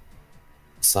lose,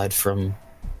 aside from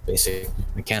basic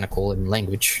mechanical and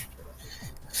language.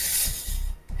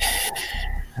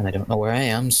 And I don't know where I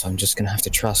am, so I'm just gonna have to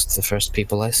trust the first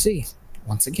people I see.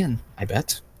 Once again, I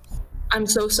bet. I'm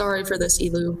so sorry for this,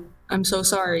 Elu. I'm so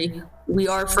sorry. We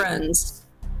are friends.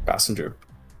 Passenger.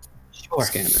 Sure.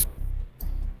 Scanner.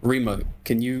 Rima,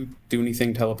 can you do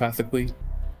anything telepathically?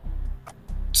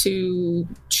 To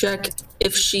check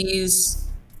if she's...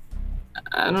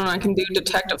 I don't know, I can do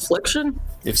detect affliction?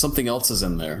 If something else is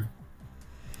in there.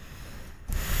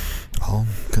 I'll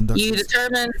conduct You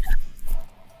determine...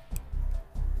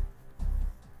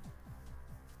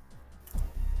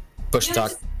 Push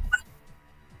talk.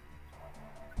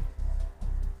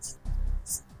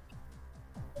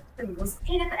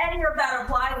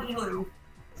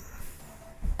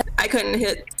 I couldn't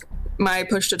hit my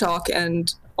push to talk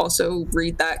and also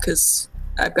read that because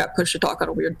I've got push to talk on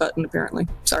a weird button apparently.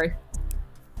 Sorry.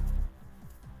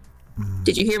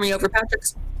 Did you hear me over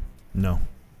Patrick's? No.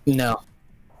 No.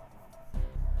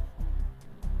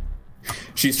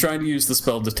 She's trying to use the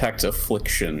spell Detect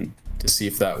Affliction to see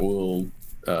if that will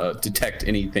detect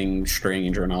anything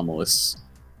strange or anomalous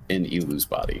in Elu's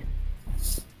body.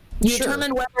 You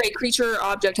determine whether a creature or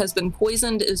object has been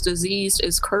poisoned, is diseased,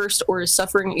 is cursed, or is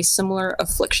suffering a similar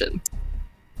affliction.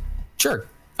 Sure.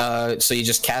 So you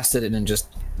just cast it and it just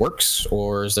works,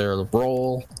 or is there a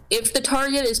roll? If the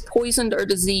target is poisoned or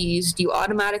diseased, you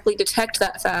automatically detect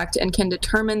that fact and can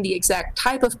determine the exact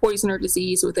type of poison or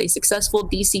disease with a successful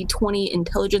DC 20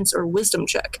 intelligence or wisdom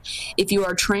check. If you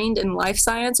are trained in life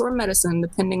science or medicine,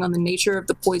 depending on the nature of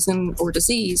the poison or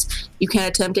disease, you can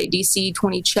attempt a DC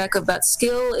 20 check of that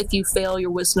skill if you fail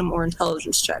your wisdom or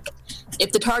intelligence check.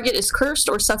 If the target is cursed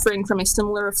or suffering from a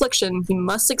similar affliction, you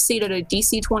must succeed at a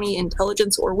DC 20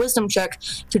 intelligence or wisdom check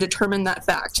to determine that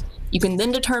fact. You can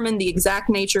then determine the exact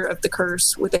nature of the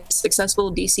curse with a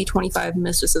successful DC 25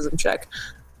 mysticism check.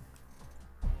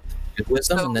 Do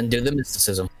wisdom and then do the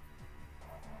mysticism.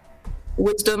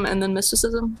 Wisdom and then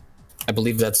mysticism? I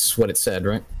believe that's what it said,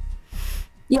 right?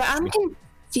 Yeah, I'm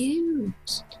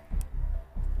confused.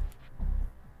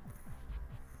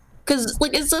 Because,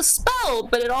 like, it's a spell,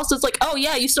 but it also is like, oh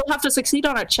yeah, you still have to succeed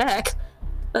on a check.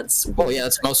 That's... Oh yeah,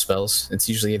 that's most spells. It's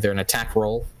usually either an attack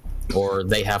roll, or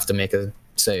they have to make a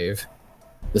save.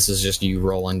 This is just you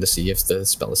rolling to see if the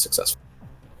spell is successful.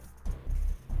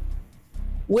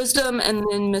 Wisdom and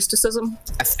then mysticism?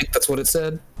 I think that's what it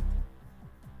said.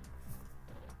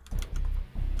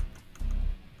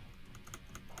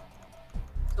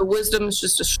 The wisdom is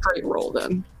just a straight roll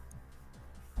then.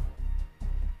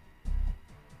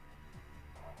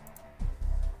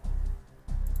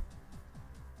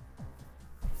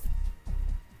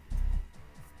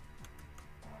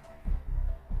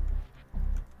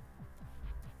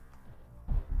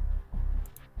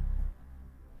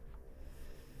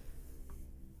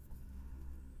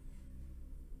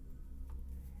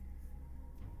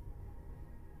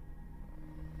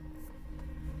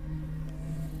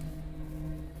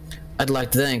 I'd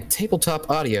like to thank Tabletop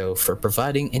Audio for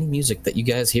providing any music that you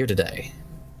guys hear today.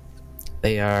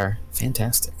 They are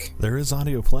fantastic. There is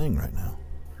audio playing right now.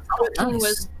 13 Nice.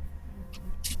 was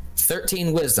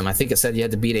 13 wisdom. I think it said you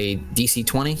had to beat a DC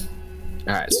 20.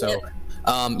 All right, so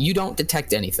you don't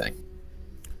detect anything.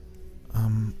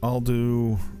 I'll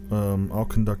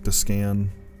conduct a scan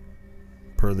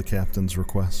per the captain's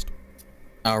request.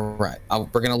 All right, we're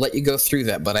going to let you go through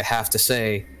that, but I have to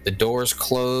say the doors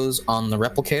close on the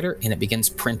replicator and it begins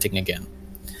printing again.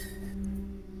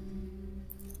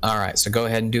 All right, so go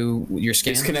ahead and do your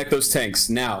scan. Disconnect those tanks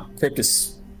now.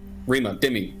 Cryptus, Rima,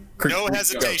 Dimmy. No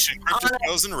hesitation. Cryptus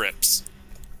goes and rips.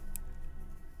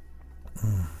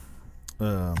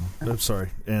 I'm sorry,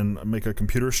 and make a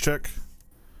computers check.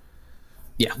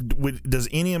 Yeah. Does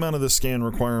any amount of the scan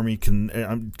require me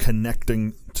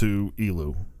connecting to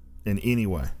Elu in any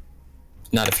way?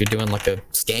 Not if you're doing like a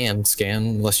scan,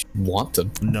 unless you want to.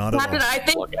 Not at all. Captain, I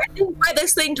think by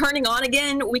this thing turning on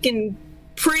again, we can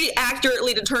pretty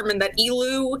accurately determine that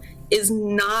Elu is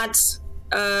not,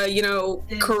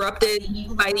 corrupted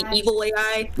by the evil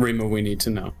AI. Rima, we need to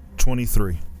know.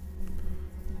 23.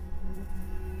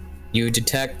 You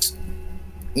detect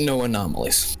no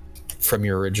anomalies from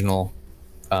your original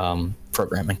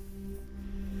programming.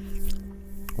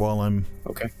 While I'm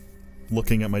Okay.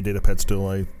 looking at my datapad still,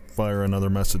 I fire another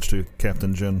message to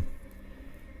Captain Jin.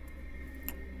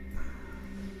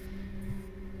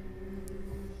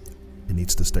 It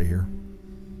needs to stay here.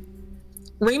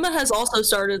 Rima has also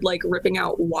started ripping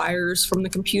out wires from the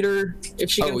computer.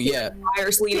 If she can get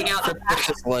wires leading out the back.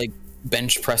 Just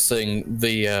bench pressing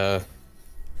the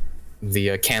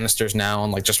canisters now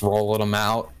and just rolling them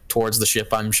out towards the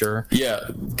ship, I'm sure. Yeah,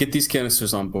 get these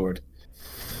canisters on board.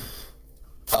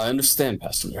 I understand,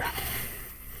 passenger.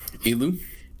 Elu,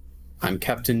 I'm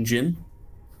Captain Jin.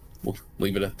 We'll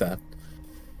leave it at that.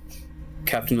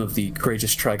 Captain of the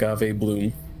Courageous Trigave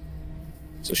Bloom.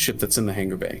 It's a ship that's in the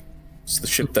hangar bay. It's the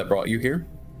ship that brought you here,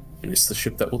 and it's the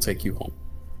ship that will take you home.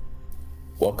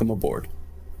 Welcome aboard.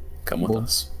 Come with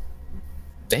us.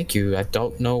 Thank you. I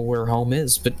don't know where home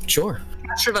is, but sure.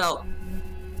 Chevelle,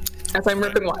 as I'm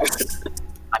ripping wires.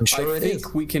 I'm sure I it is.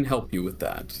 think we can help you with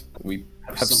that. We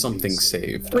have something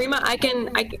saved. Rima, I'm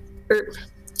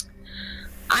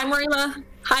Rima.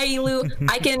 Hi, Elu.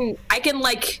 I can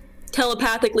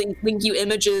telepathically link you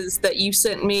images that you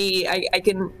sent me. I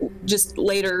can just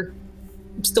later.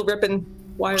 I'm still ripping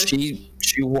wires. She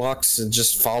walks and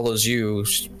just follows you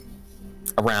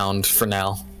around for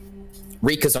now.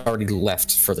 Rika's already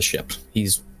left for the ship.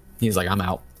 He's like, I'm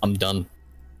out. I'm done.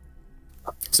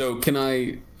 So can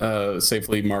I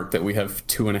safely mark that we have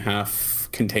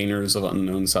 2.5 containers of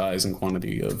unknown size and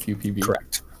quantity of UPB?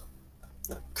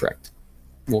 Correct.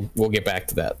 We'll get back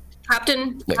to that.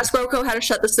 Captain, ask Roko how to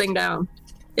shut this thing down.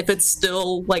 If it's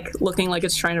still looking like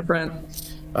it's trying to print.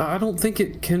 I don't think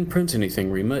it can print anything,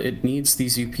 Rima. It needs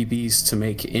these UPBs to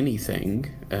make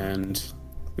anything, and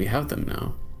we have them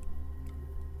now.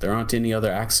 There aren't any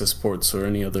other access ports or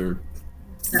any other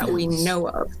that we know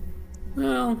of.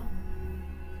 Well,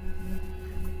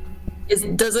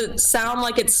 does it sound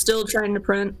like it's still trying to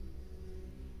print?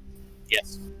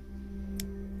 Yes.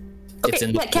 Okay,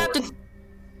 yeah,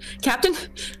 Captain,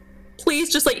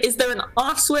 please just is there an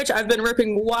off switch? I've been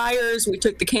ripping wires. We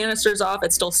took the canisters off.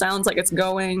 It still sounds like it's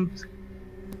going.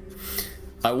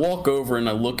 I walk over and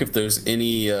I look if there's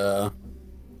any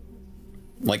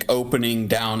opening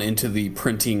down into the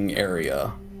printing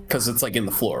area, because it's in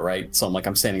the floor, right? So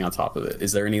I'm standing on top of it.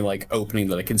 Is there any opening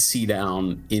that I can see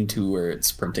down into where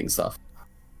it's printing stuff?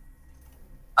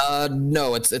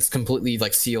 No, it's completely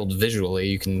sealed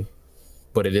visually.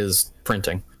 But it is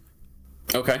printing.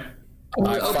 Okay.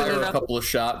 I fire a couple of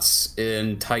shots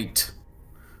in tight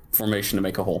formation to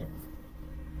make a hole.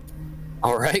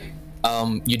 All right.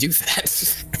 You do that.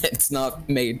 It's not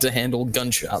made to handle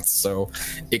gunshots, so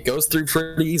it goes through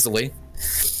pretty easily.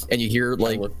 And you hear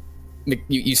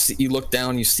you look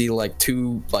down, you see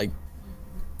two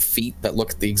feet that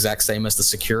look the exact same as the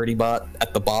security bot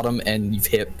at the bottom, and you've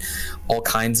hit all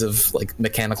kinds of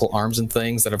mechanical arms and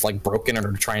things that have broken and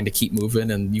are trying to keep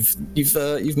moving, and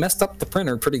you've messed up the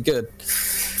printer pretty good.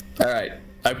 All right,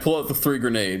 I pull out the 3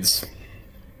 grenades,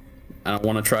 and I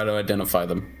want to try to identify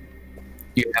them.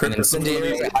 You have an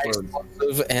incendiary, a high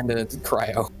explosive, and a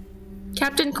cryo.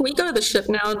 Captain, can we go to the ship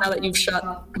now that you've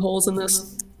shot holes in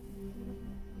this?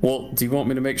 Well, do you want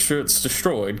me to make sure it's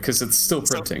destroyed? Because it's still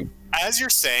printing. As you're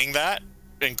saying that,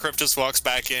 and Cryptus walks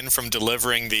back in from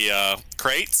delivering the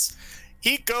crates,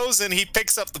 he goes and he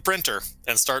picks up the printer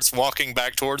and starts walking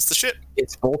back towards the ship.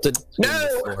 It's bolted.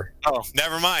 No! Oh,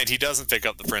 never mind. He doesn't pick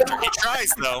up the printer. He tries,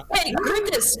 though. Hey,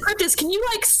 Cryptus, can you,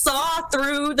 like, saw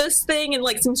through this thing in,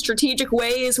 like, some strategic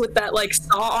ways with that, like,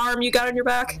 saw arm you got on your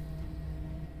back?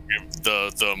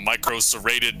 The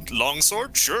micro-serrated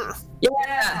longsword? Sure.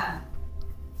 Yeah.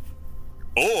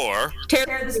 Or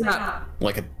Tear this up.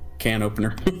 Like a can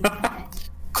opener.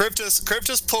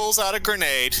 Cryptus pulls out a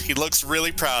grenade. He looks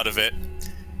really proud of it.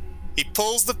 He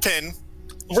pulls the pin.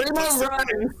 Remo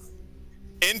runs.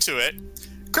 Into it.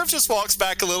 Cryptus walks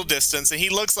back a little distance, and he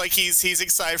looks like he's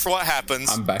excited for what happens.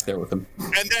 I'm back there with him.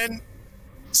 And then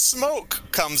smoke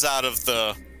comes out of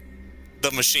the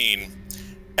machine,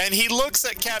 and he looks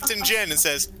at Captain Jin and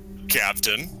says,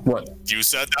 "Captain, What? you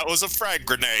said that was a frag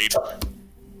grenade."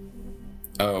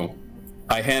 Oh.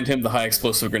 I hand him the high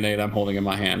explosive grenade I'm holding in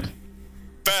my hand.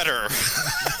 Better.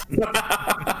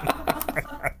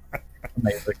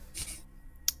 Amazing.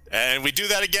 And we do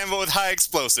that again, but with high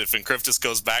explosive, and Cryptus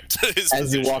goes back to his As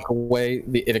position. you walk away,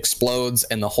 it explodes,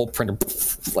 and the whole printer,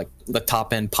 like the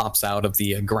top end, pops out of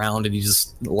the ground, and you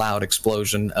just loud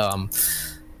explosion.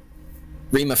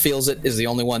 Rima feels it, is the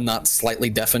only one not slightly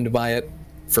deafened by it,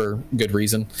 for good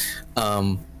reason.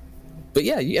 But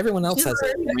yeah, everyone else has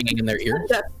it ringing in their ear.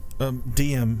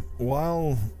 DM,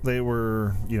 while they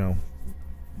were,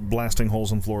 blasting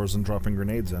holes in floors and dropping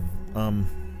grenades in,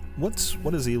 what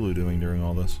is Elu doing during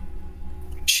all this?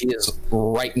 She is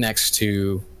right next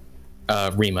to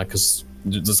Rima, because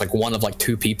there's like one of like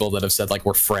two people that have said like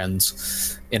we're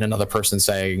friends, and another person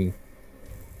saying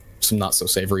some not so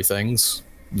savory things,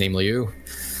 namely you.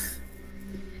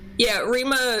 Yeah,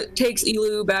 Rima takes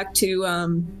Elu back to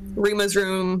Rima's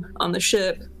room on the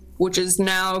ship, which is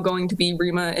now going to be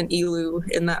Rima and Elu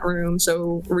in that room,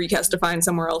 so Reek has to find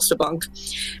somewhere else to bunk.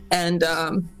 And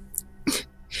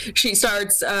she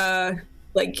starts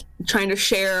like trying to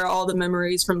share all the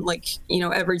memories from like,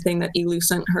 everything that Elu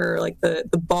sent her, like the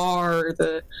bar,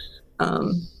 the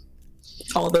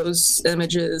all those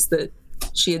images that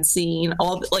she had seen,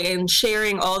 and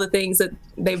sharing all the things that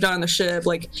they've done on the ship.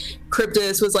 Like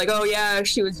Cryptus was like, oh yeah,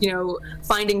 she was,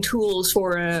 finding tools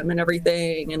for him and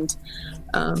everything, and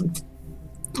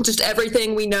just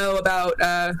everything we know about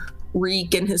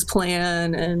Reek and his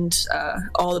plan, and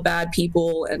all the bad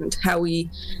people, and how we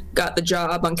got the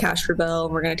job on Castrovel,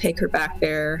 and we're going to take her back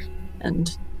there,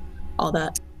 and all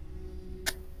that.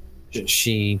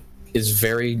 She is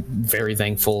very, very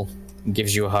thankful,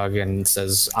 gives you a hug, and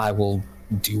says, I will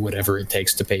do whatever it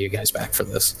takes to pay you guys back for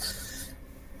this.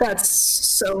 That's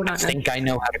so I not think I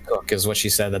know how to cook, is what she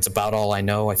said. That's about all I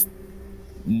know.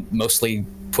 Mostly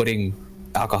putting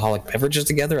alcoholic beverages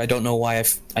together. I don't know why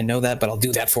I know that, but I'll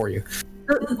do that for you.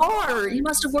 The bar! You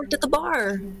must have worked at the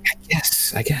bar.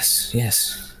 Yes, I guess,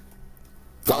 yes.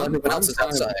 While everyone else is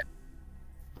outside.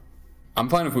 I'm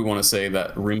fine if we want to say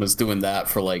that Rima's doing that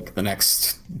for like the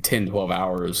next 10, 12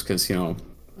 hours, because,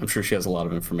 I'm sure she has a lot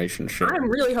of information to share. I'm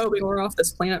really hoping we're off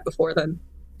this planet before then.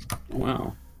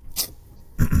 Wow.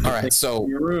 All right, so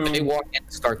they walk in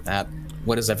to start that.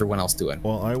 What is everyone else doing?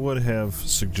 Well, I would have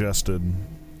suggested,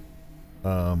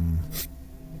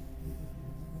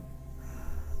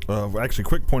 actually,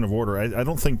 quick point of order. I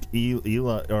don't think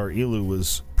Elu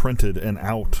was printed and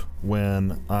out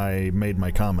when I made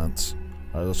my comments.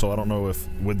 So I don't know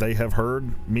would they have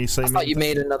heard me say. I thought you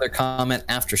made another comment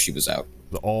after she was out.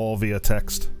 All via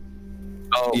text.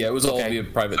 Oh, yeah, it was all okay. via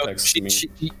private So text.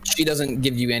 She doesn't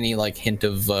give you any like hint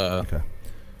of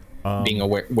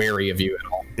being wary of you at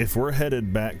all. If we're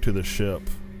headed back to the ship,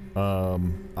 I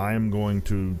am going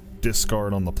to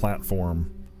discard on the platform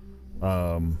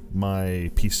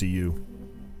my PCU.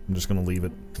 I'm just going to leave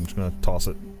it. I'm just going to toss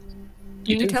it.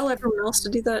 Can you tell everyone else to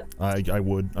do that? I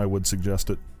would suggest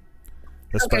it,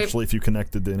 especially if you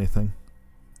connected to anything.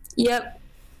 Yep.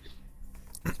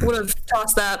 Would have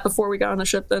tossed that before we got on the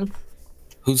ship then.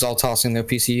 Who's all tossing their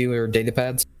PCU or data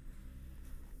pads?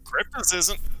 Cryptus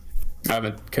isn't. I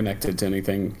haven't connected to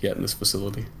anything yet in this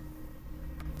facility.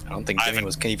 I don't think Jenny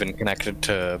was even connected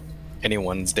to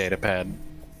anyone's data pad.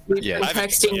 We've been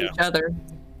texting each other.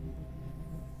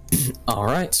 All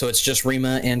right, so it's just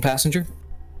Rima and passenger?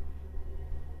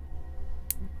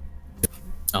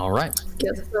 All right.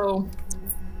 Guess so.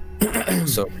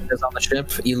 So Rika's on the ship,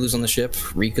 Elu's on the ship,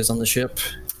 Rika's on the ship.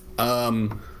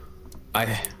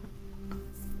 I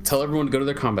tell everyone to go to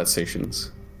their combat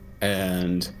stations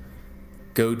and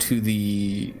go to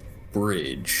the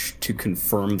bridge to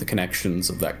confirm the connections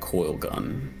of that coil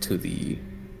gun to the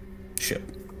ship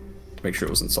to make sure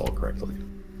it was installed correctly.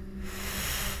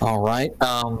 All right.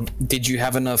 Did you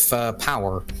have enough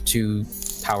power to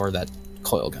power that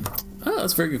coil gun?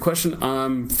 That's a very good question.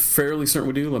 I'm fairly certain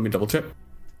we do. Let me double check.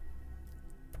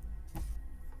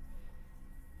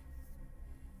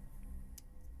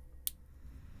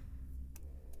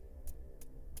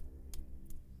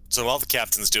 So while the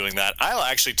captain's doing that, I'll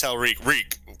actually tell Reek,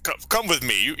 come with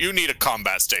me. You need a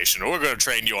combat station, or we're going to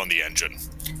train you on the engine.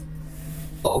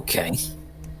 Okay.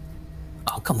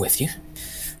 I'll come with you.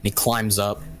 And he climbs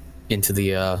up into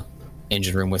the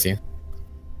engine room with you.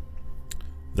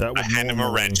 That would I hand him a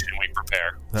wrench and we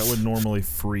prepare. That would normally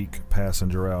freak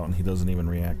Passenger out, and he doesn't even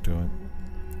react to it.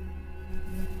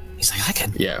 He's like, I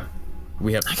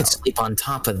could sleep on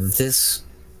top of this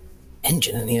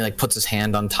engine. And he like puts his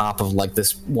hand on top of like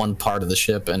this one part of the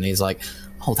ship, and he's like,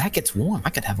 oh, that gets warm. I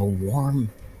could have a warm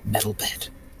metal bed.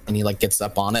 And he like gets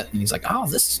up on it, and he's like, oh,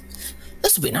 this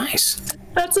will be nice.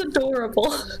 That's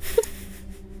adorable.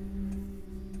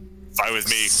 Fine with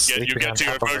me. You get to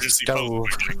your emergency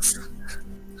post.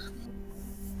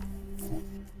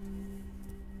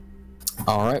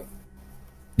 All right.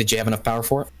 Did you have enough power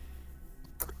for it?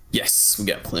 Yes, we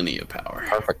got plenty of power.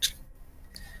 Perfect.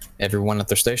 Everyone at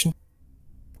their station?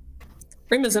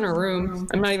 Rima's in her room.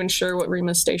 I'm not even sure what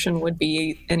Rima's station would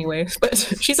be anyway, but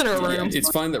she's in her room. It's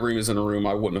fine that Rima's in her room.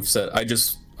 I wouldn't have said.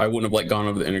 I wouldn't have like gone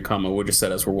over the intercom. I would have just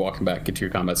said as we're walking back, get to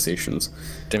your combat stations.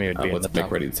 Demi would be let's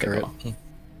make ready to take off.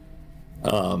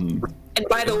 And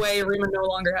by the way, Rima no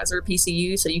longer has her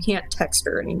PCU, so you can't text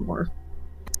her anymore.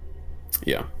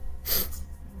 Yeah.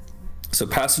 So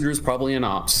Passenger's probably in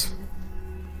ops.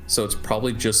 So it's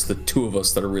probably just the two of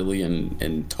us that are really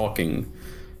in talking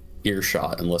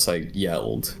earshot, unless I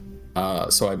yelled.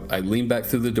 So I lean back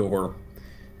through the door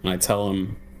and I tell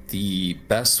him the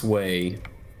best way,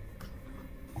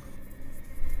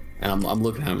 and I'm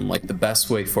looking at him like the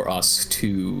best way for us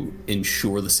to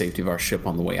ensure the safety of our ship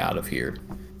on the way out of here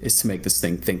is to make this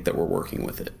thing think that we're working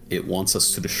with it. It wants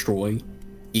us to destroy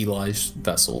Eli's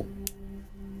vessel,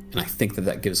 and I think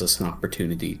that gives us an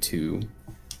opportunity to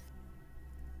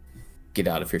get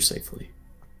out of here safely.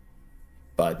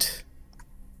 But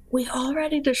we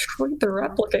already destroyed the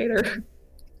replicator.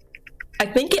 I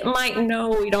think it might know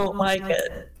we don't like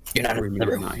it. You're not in the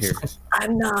room. Not here.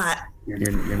 I'm not.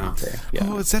 You're not there. Yeah.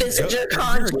 Oh, is that This is your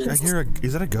conscience.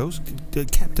 is that a ghost?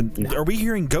 Captain, No. Are we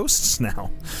hearing ghosts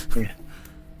now?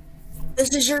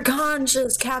 This is your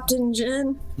conscience, Captain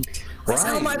Jin. I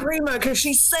sound like Rima because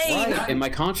she's sane. Right. And my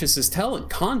conscience is telling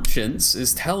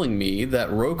me that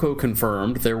Roko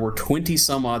confirmed there were 20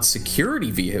 some odd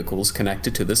security vehicles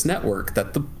connected to this network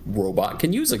that the robot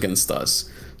can use against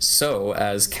us. So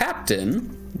as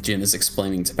Captain, Jin is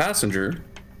explaining to Passenger,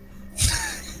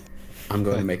 I'm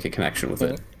going to make a connection with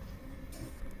it.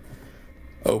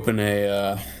 Open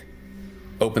that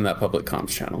public comms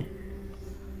channel.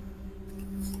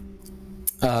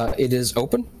 It is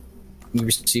open. You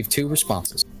receive 2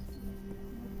 responses.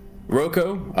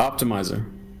 Roko, Optimizer.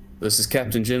 This is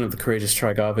Captain Jin of the Courageous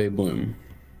Trigave Bloom.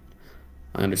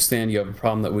 I understand you have a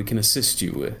problem that we can assist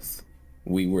you with.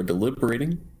 We were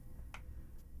deliberating.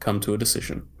 Come to a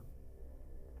decision.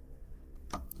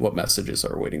 What messages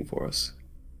are waiting for us?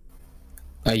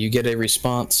 You get a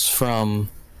response from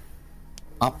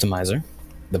Optimizer,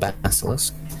 the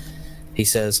Basilisk. He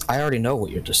says, I already know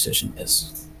what your decision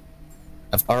is.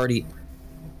 I've already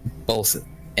both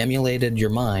emulated your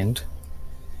mind,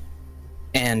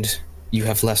 and you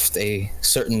have left a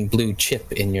certain blue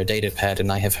chip in your datapad,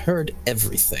 and I have heard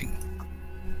everything.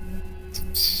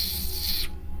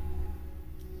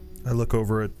 I look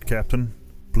over at Captain.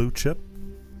 Blue chip?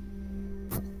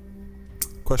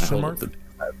 Question mark?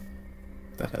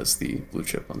 That has the blue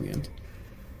chip on the end.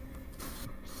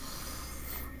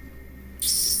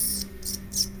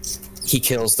 He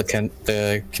kills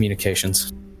the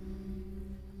communications.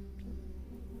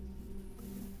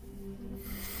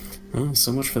 Oh,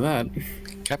 so much for that.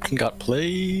 Captain got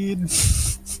played.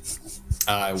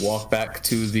 I walk back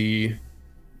to the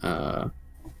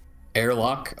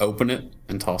airlock, open it,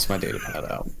 and toss my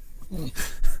datapad out.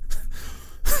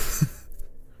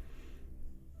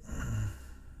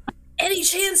 Any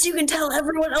chance you can tell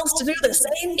everyone else to do the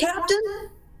same, Captain?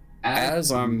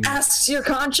 As I'm Asks your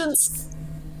conscience.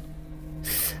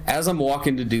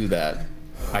 walking to do that,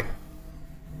 I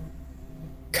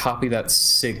copy that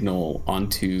signal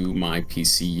onto my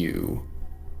PCU,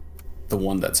 the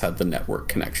one that's had the network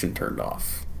connection turned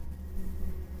off.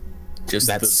 Just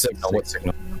That signal. What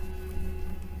signal?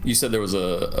 You said there was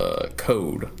a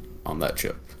code on that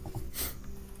chip.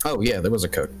 Oh yeah, there was a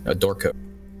code, a door code.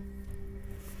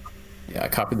 Yeah, I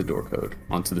copied the door code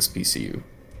onto this PCU.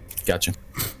 Gotcha.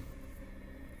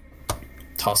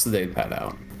 Toss the datapad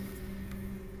out.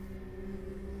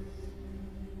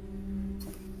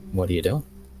 What are you doing?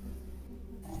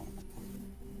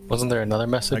 Wasn't there another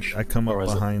message? I come up Or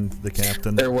was it- behind the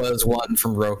captain. There was one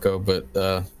from Rocco, but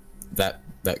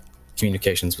that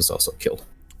communications was also killed.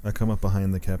 I come up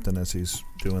behind the captain as he's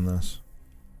doing this.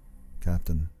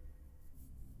 Captain,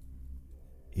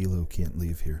 Elo can't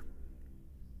leave here.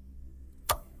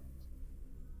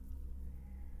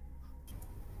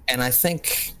 And I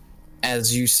think,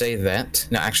 as you say that,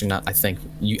 no, actually not. I think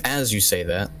as you say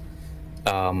that,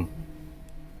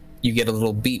 you get a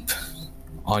little beep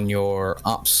on your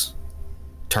ops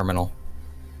terminal.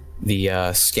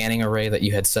 The scanning array that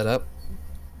you had set up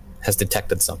has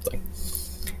detected something,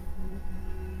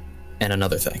 and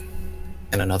another thing,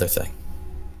 and another thing,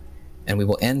 and we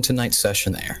will end tonight's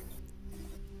session there.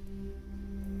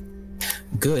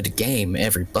 Good game,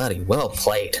 everybody. Well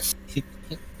played.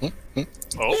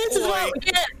 Oh, This is what boy. we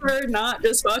get for not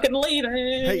just fucking leaving.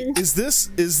 Hey, is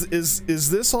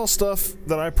this all stuff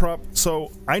that I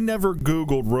So I never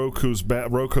Googled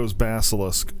Roko's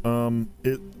Basilisk.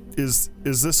 Is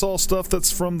this all stuff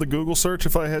that's from the Google search?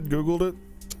 If I had Googled it.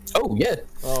 Oh yeah.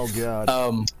 Oh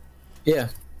God. Yeah.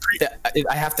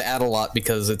 I have to add a lot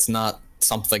because it's not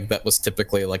something that was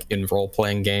typically like in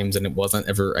role-playing games, and it wasn't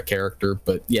ever a character.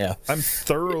 But yeah, I'm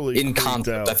thoroughly in creeped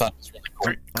concept. out. I thought it was really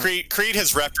cool. Creed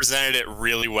has represented it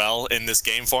really well in this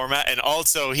game format, and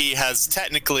also he has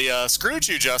technically screwed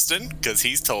you, Justin, because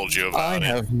he's told you about I it.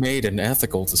 have made an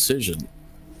ethical decision.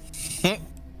 I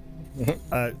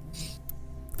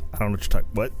don't know what you're talking.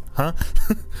 What? Huh?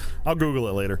 I'll Google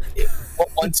it later.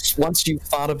 Once you've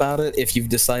thought about it, if you've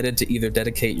decided to either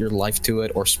dedicate your life to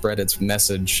it or spread its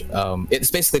message,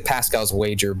 it's basically Pascal's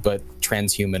wager, but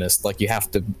transhumanist. Like, you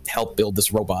have to help build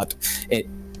this robot.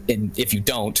 And if you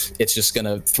don't, it's just going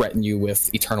to threaten you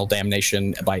with eternal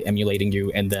damnation by emulating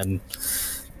you and then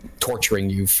torturing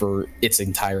you for its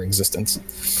entire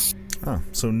existence. Oh,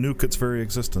 so nuke its very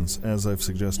existence, as I've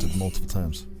suggested multiple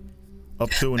times. Up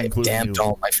to and I including damned you.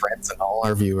 all my friends and all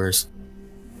our viewers.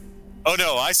 Oh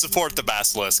no, I support the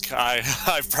Basilisk. I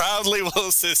proudly will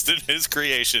assist in his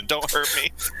creation. Don't hurt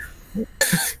me.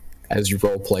 As you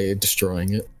roleplay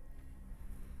destroying it.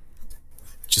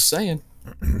 Just saying.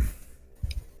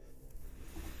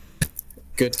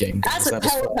 Good game, guys. As a That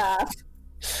was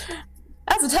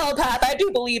fun. telepath, I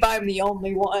do believe I'm the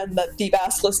only one that the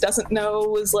Basilisk doesn't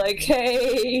know is like,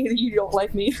 hey, you don't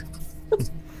like me.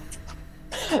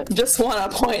 Just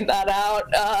want to point that out.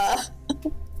 I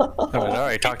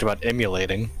already talked about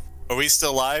emulating. Are we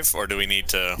still live, or do we need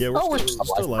to? Yeah, we're Oh, we're still, still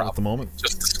still live, live at the moment.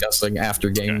 Just discussing after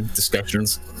game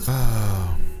discussions.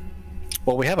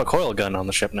 Well, we have a coil gun on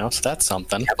the ship now, so that's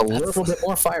something. Have a little bit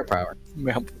more firepower.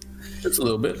 Yep. Just a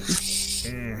little bit.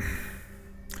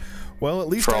 Well, at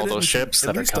least For I all didn't, those ships at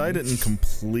that are least I coming. didn't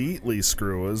completely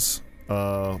screw us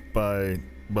by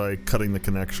cutting the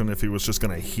connection. If he was just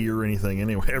going to hear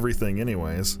everything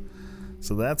anyways,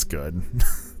 so that's good.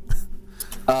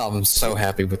 Oh, I'm so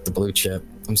happy with the blue chip.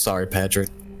 I'm sorry, Patrick.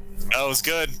 Oh, it was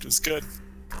good. It was good.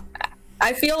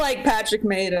 I feel like Patrick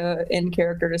made a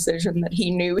in-character decision that he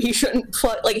knew he shouldn't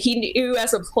plug. Like, he knew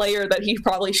as a player that he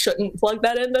probably shouldn't plug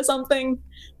that into something,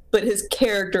 but his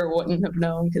character wouldn't have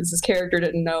known because his character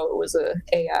didn't know it was a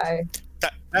AI.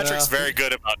 Patrick's very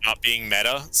good about not being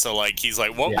meta. So like, he's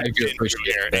like, "What Yeah, I would do Jin do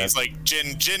appreciate here?" And that. he's like,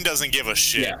 "Jin doesn't give a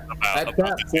shit Yeah. about At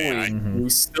that this AI." point, we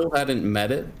still hadn't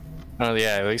met it. Oh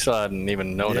yeah, we still hadn't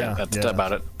even known Yeah,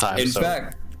 about it at the time. In so.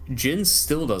 fact, Jin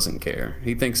still doesn't care.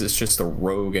 He thinks it's just a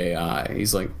rogue AI.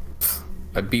 He's like,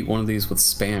 I beat one of these with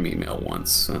spam email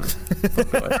once.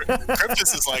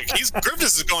 Cryptus is like,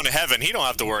 Cryptus is going to heaven. He don't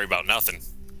have to worry about nothing.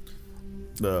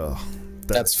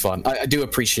 That's fun. I do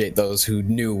appreciate those who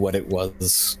knew what it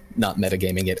was, not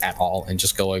metagaming it at all, and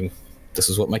just going, this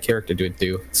is what my character would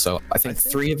do. So I think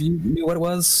 3 of you knew what it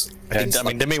was. I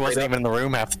mean, Demi wasn't even in the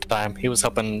room half the time. He was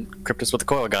helping Cryptus with the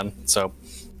coil gun. So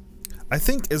I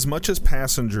think as much as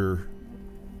Passenger,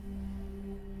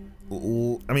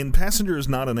 Passenger is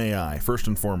not an AI first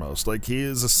and foremost. Like, he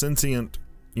is a sentient,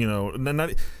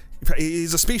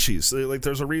 he's a species. Like,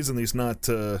 there's a reason he's not.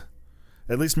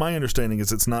 At least my understanding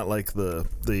is it's not like the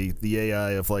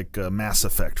AI of like Mass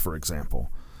Effect, for example.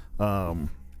 I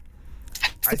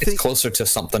It's think closer to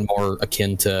something more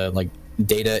akin to like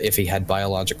Data if he had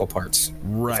biological parts.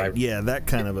 right, yeah, that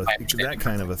kind of a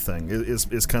thing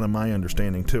is kind of my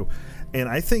understanding too. And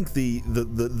I think the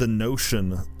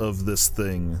notion of this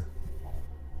thing,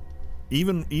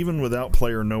 even without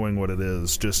player knowing what it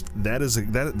is, just that is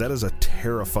a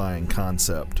terrifying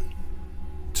concept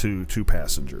to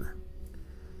Passenger.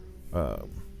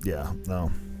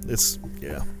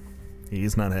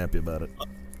 He's not happy about it.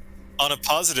 On a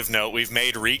positive note, we've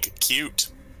made Reek cute.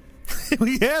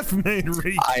 We have made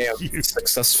reach. I have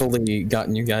successfully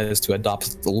gotten you guys to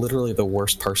adopt literally the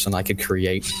worst person I could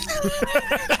create,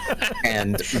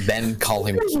 and then call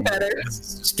him Better.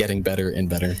 It's just getting better and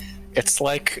better. It's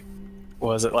like,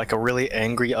 was it like a really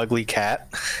angry, ugly cat?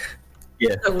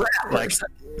 Yeah. A rat Like, person.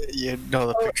 you know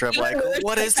the picture of like,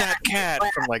 what is that cat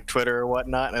from like Twitter or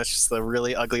whatnot? And it's just the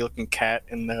really ugly looking cat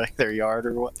in their yard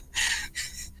or what.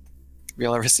 Have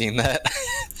y'all ever seen that?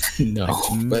 No,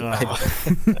 but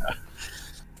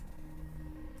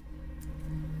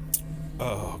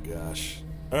Oh gosh.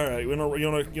 All right, you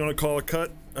want to call a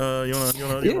cut? You want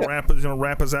to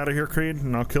wrap us out of here, Creed,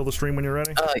 and I'll kill the stream when you're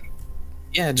ready.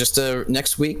 yeah, just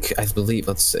next week, I believe.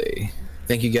 Let's see.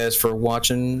 Thank you guys for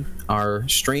watching our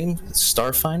stream,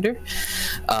 Starfinder.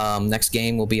 Next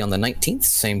game will be on the 19th,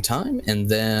 same time, and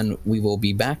then we will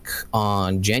be back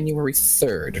on January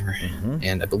 3rd.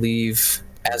 And I believe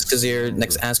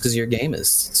next Azkazir game is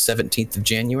 17th of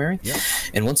January. Yeah.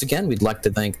 And once again, we'd like to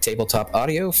thank Tabletop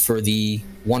Audio for the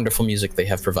wonderful music they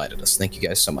have provided us. Thank you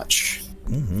guys so much.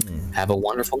 Have a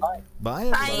wonderful night.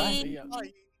 Bye, everybody.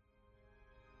 Bye.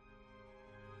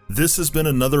 This has been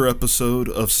another episode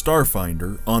of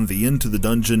Starfinder on the Into the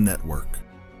Dungeon Network.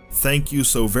 Thank you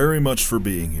so very much for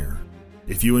being here.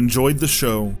 If you enjoyed the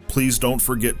show, please don't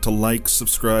forget to like,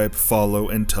 subscribe, follow,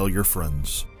 and tell your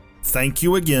friends. Thank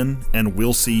you again, and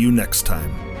we'll see you next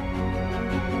time.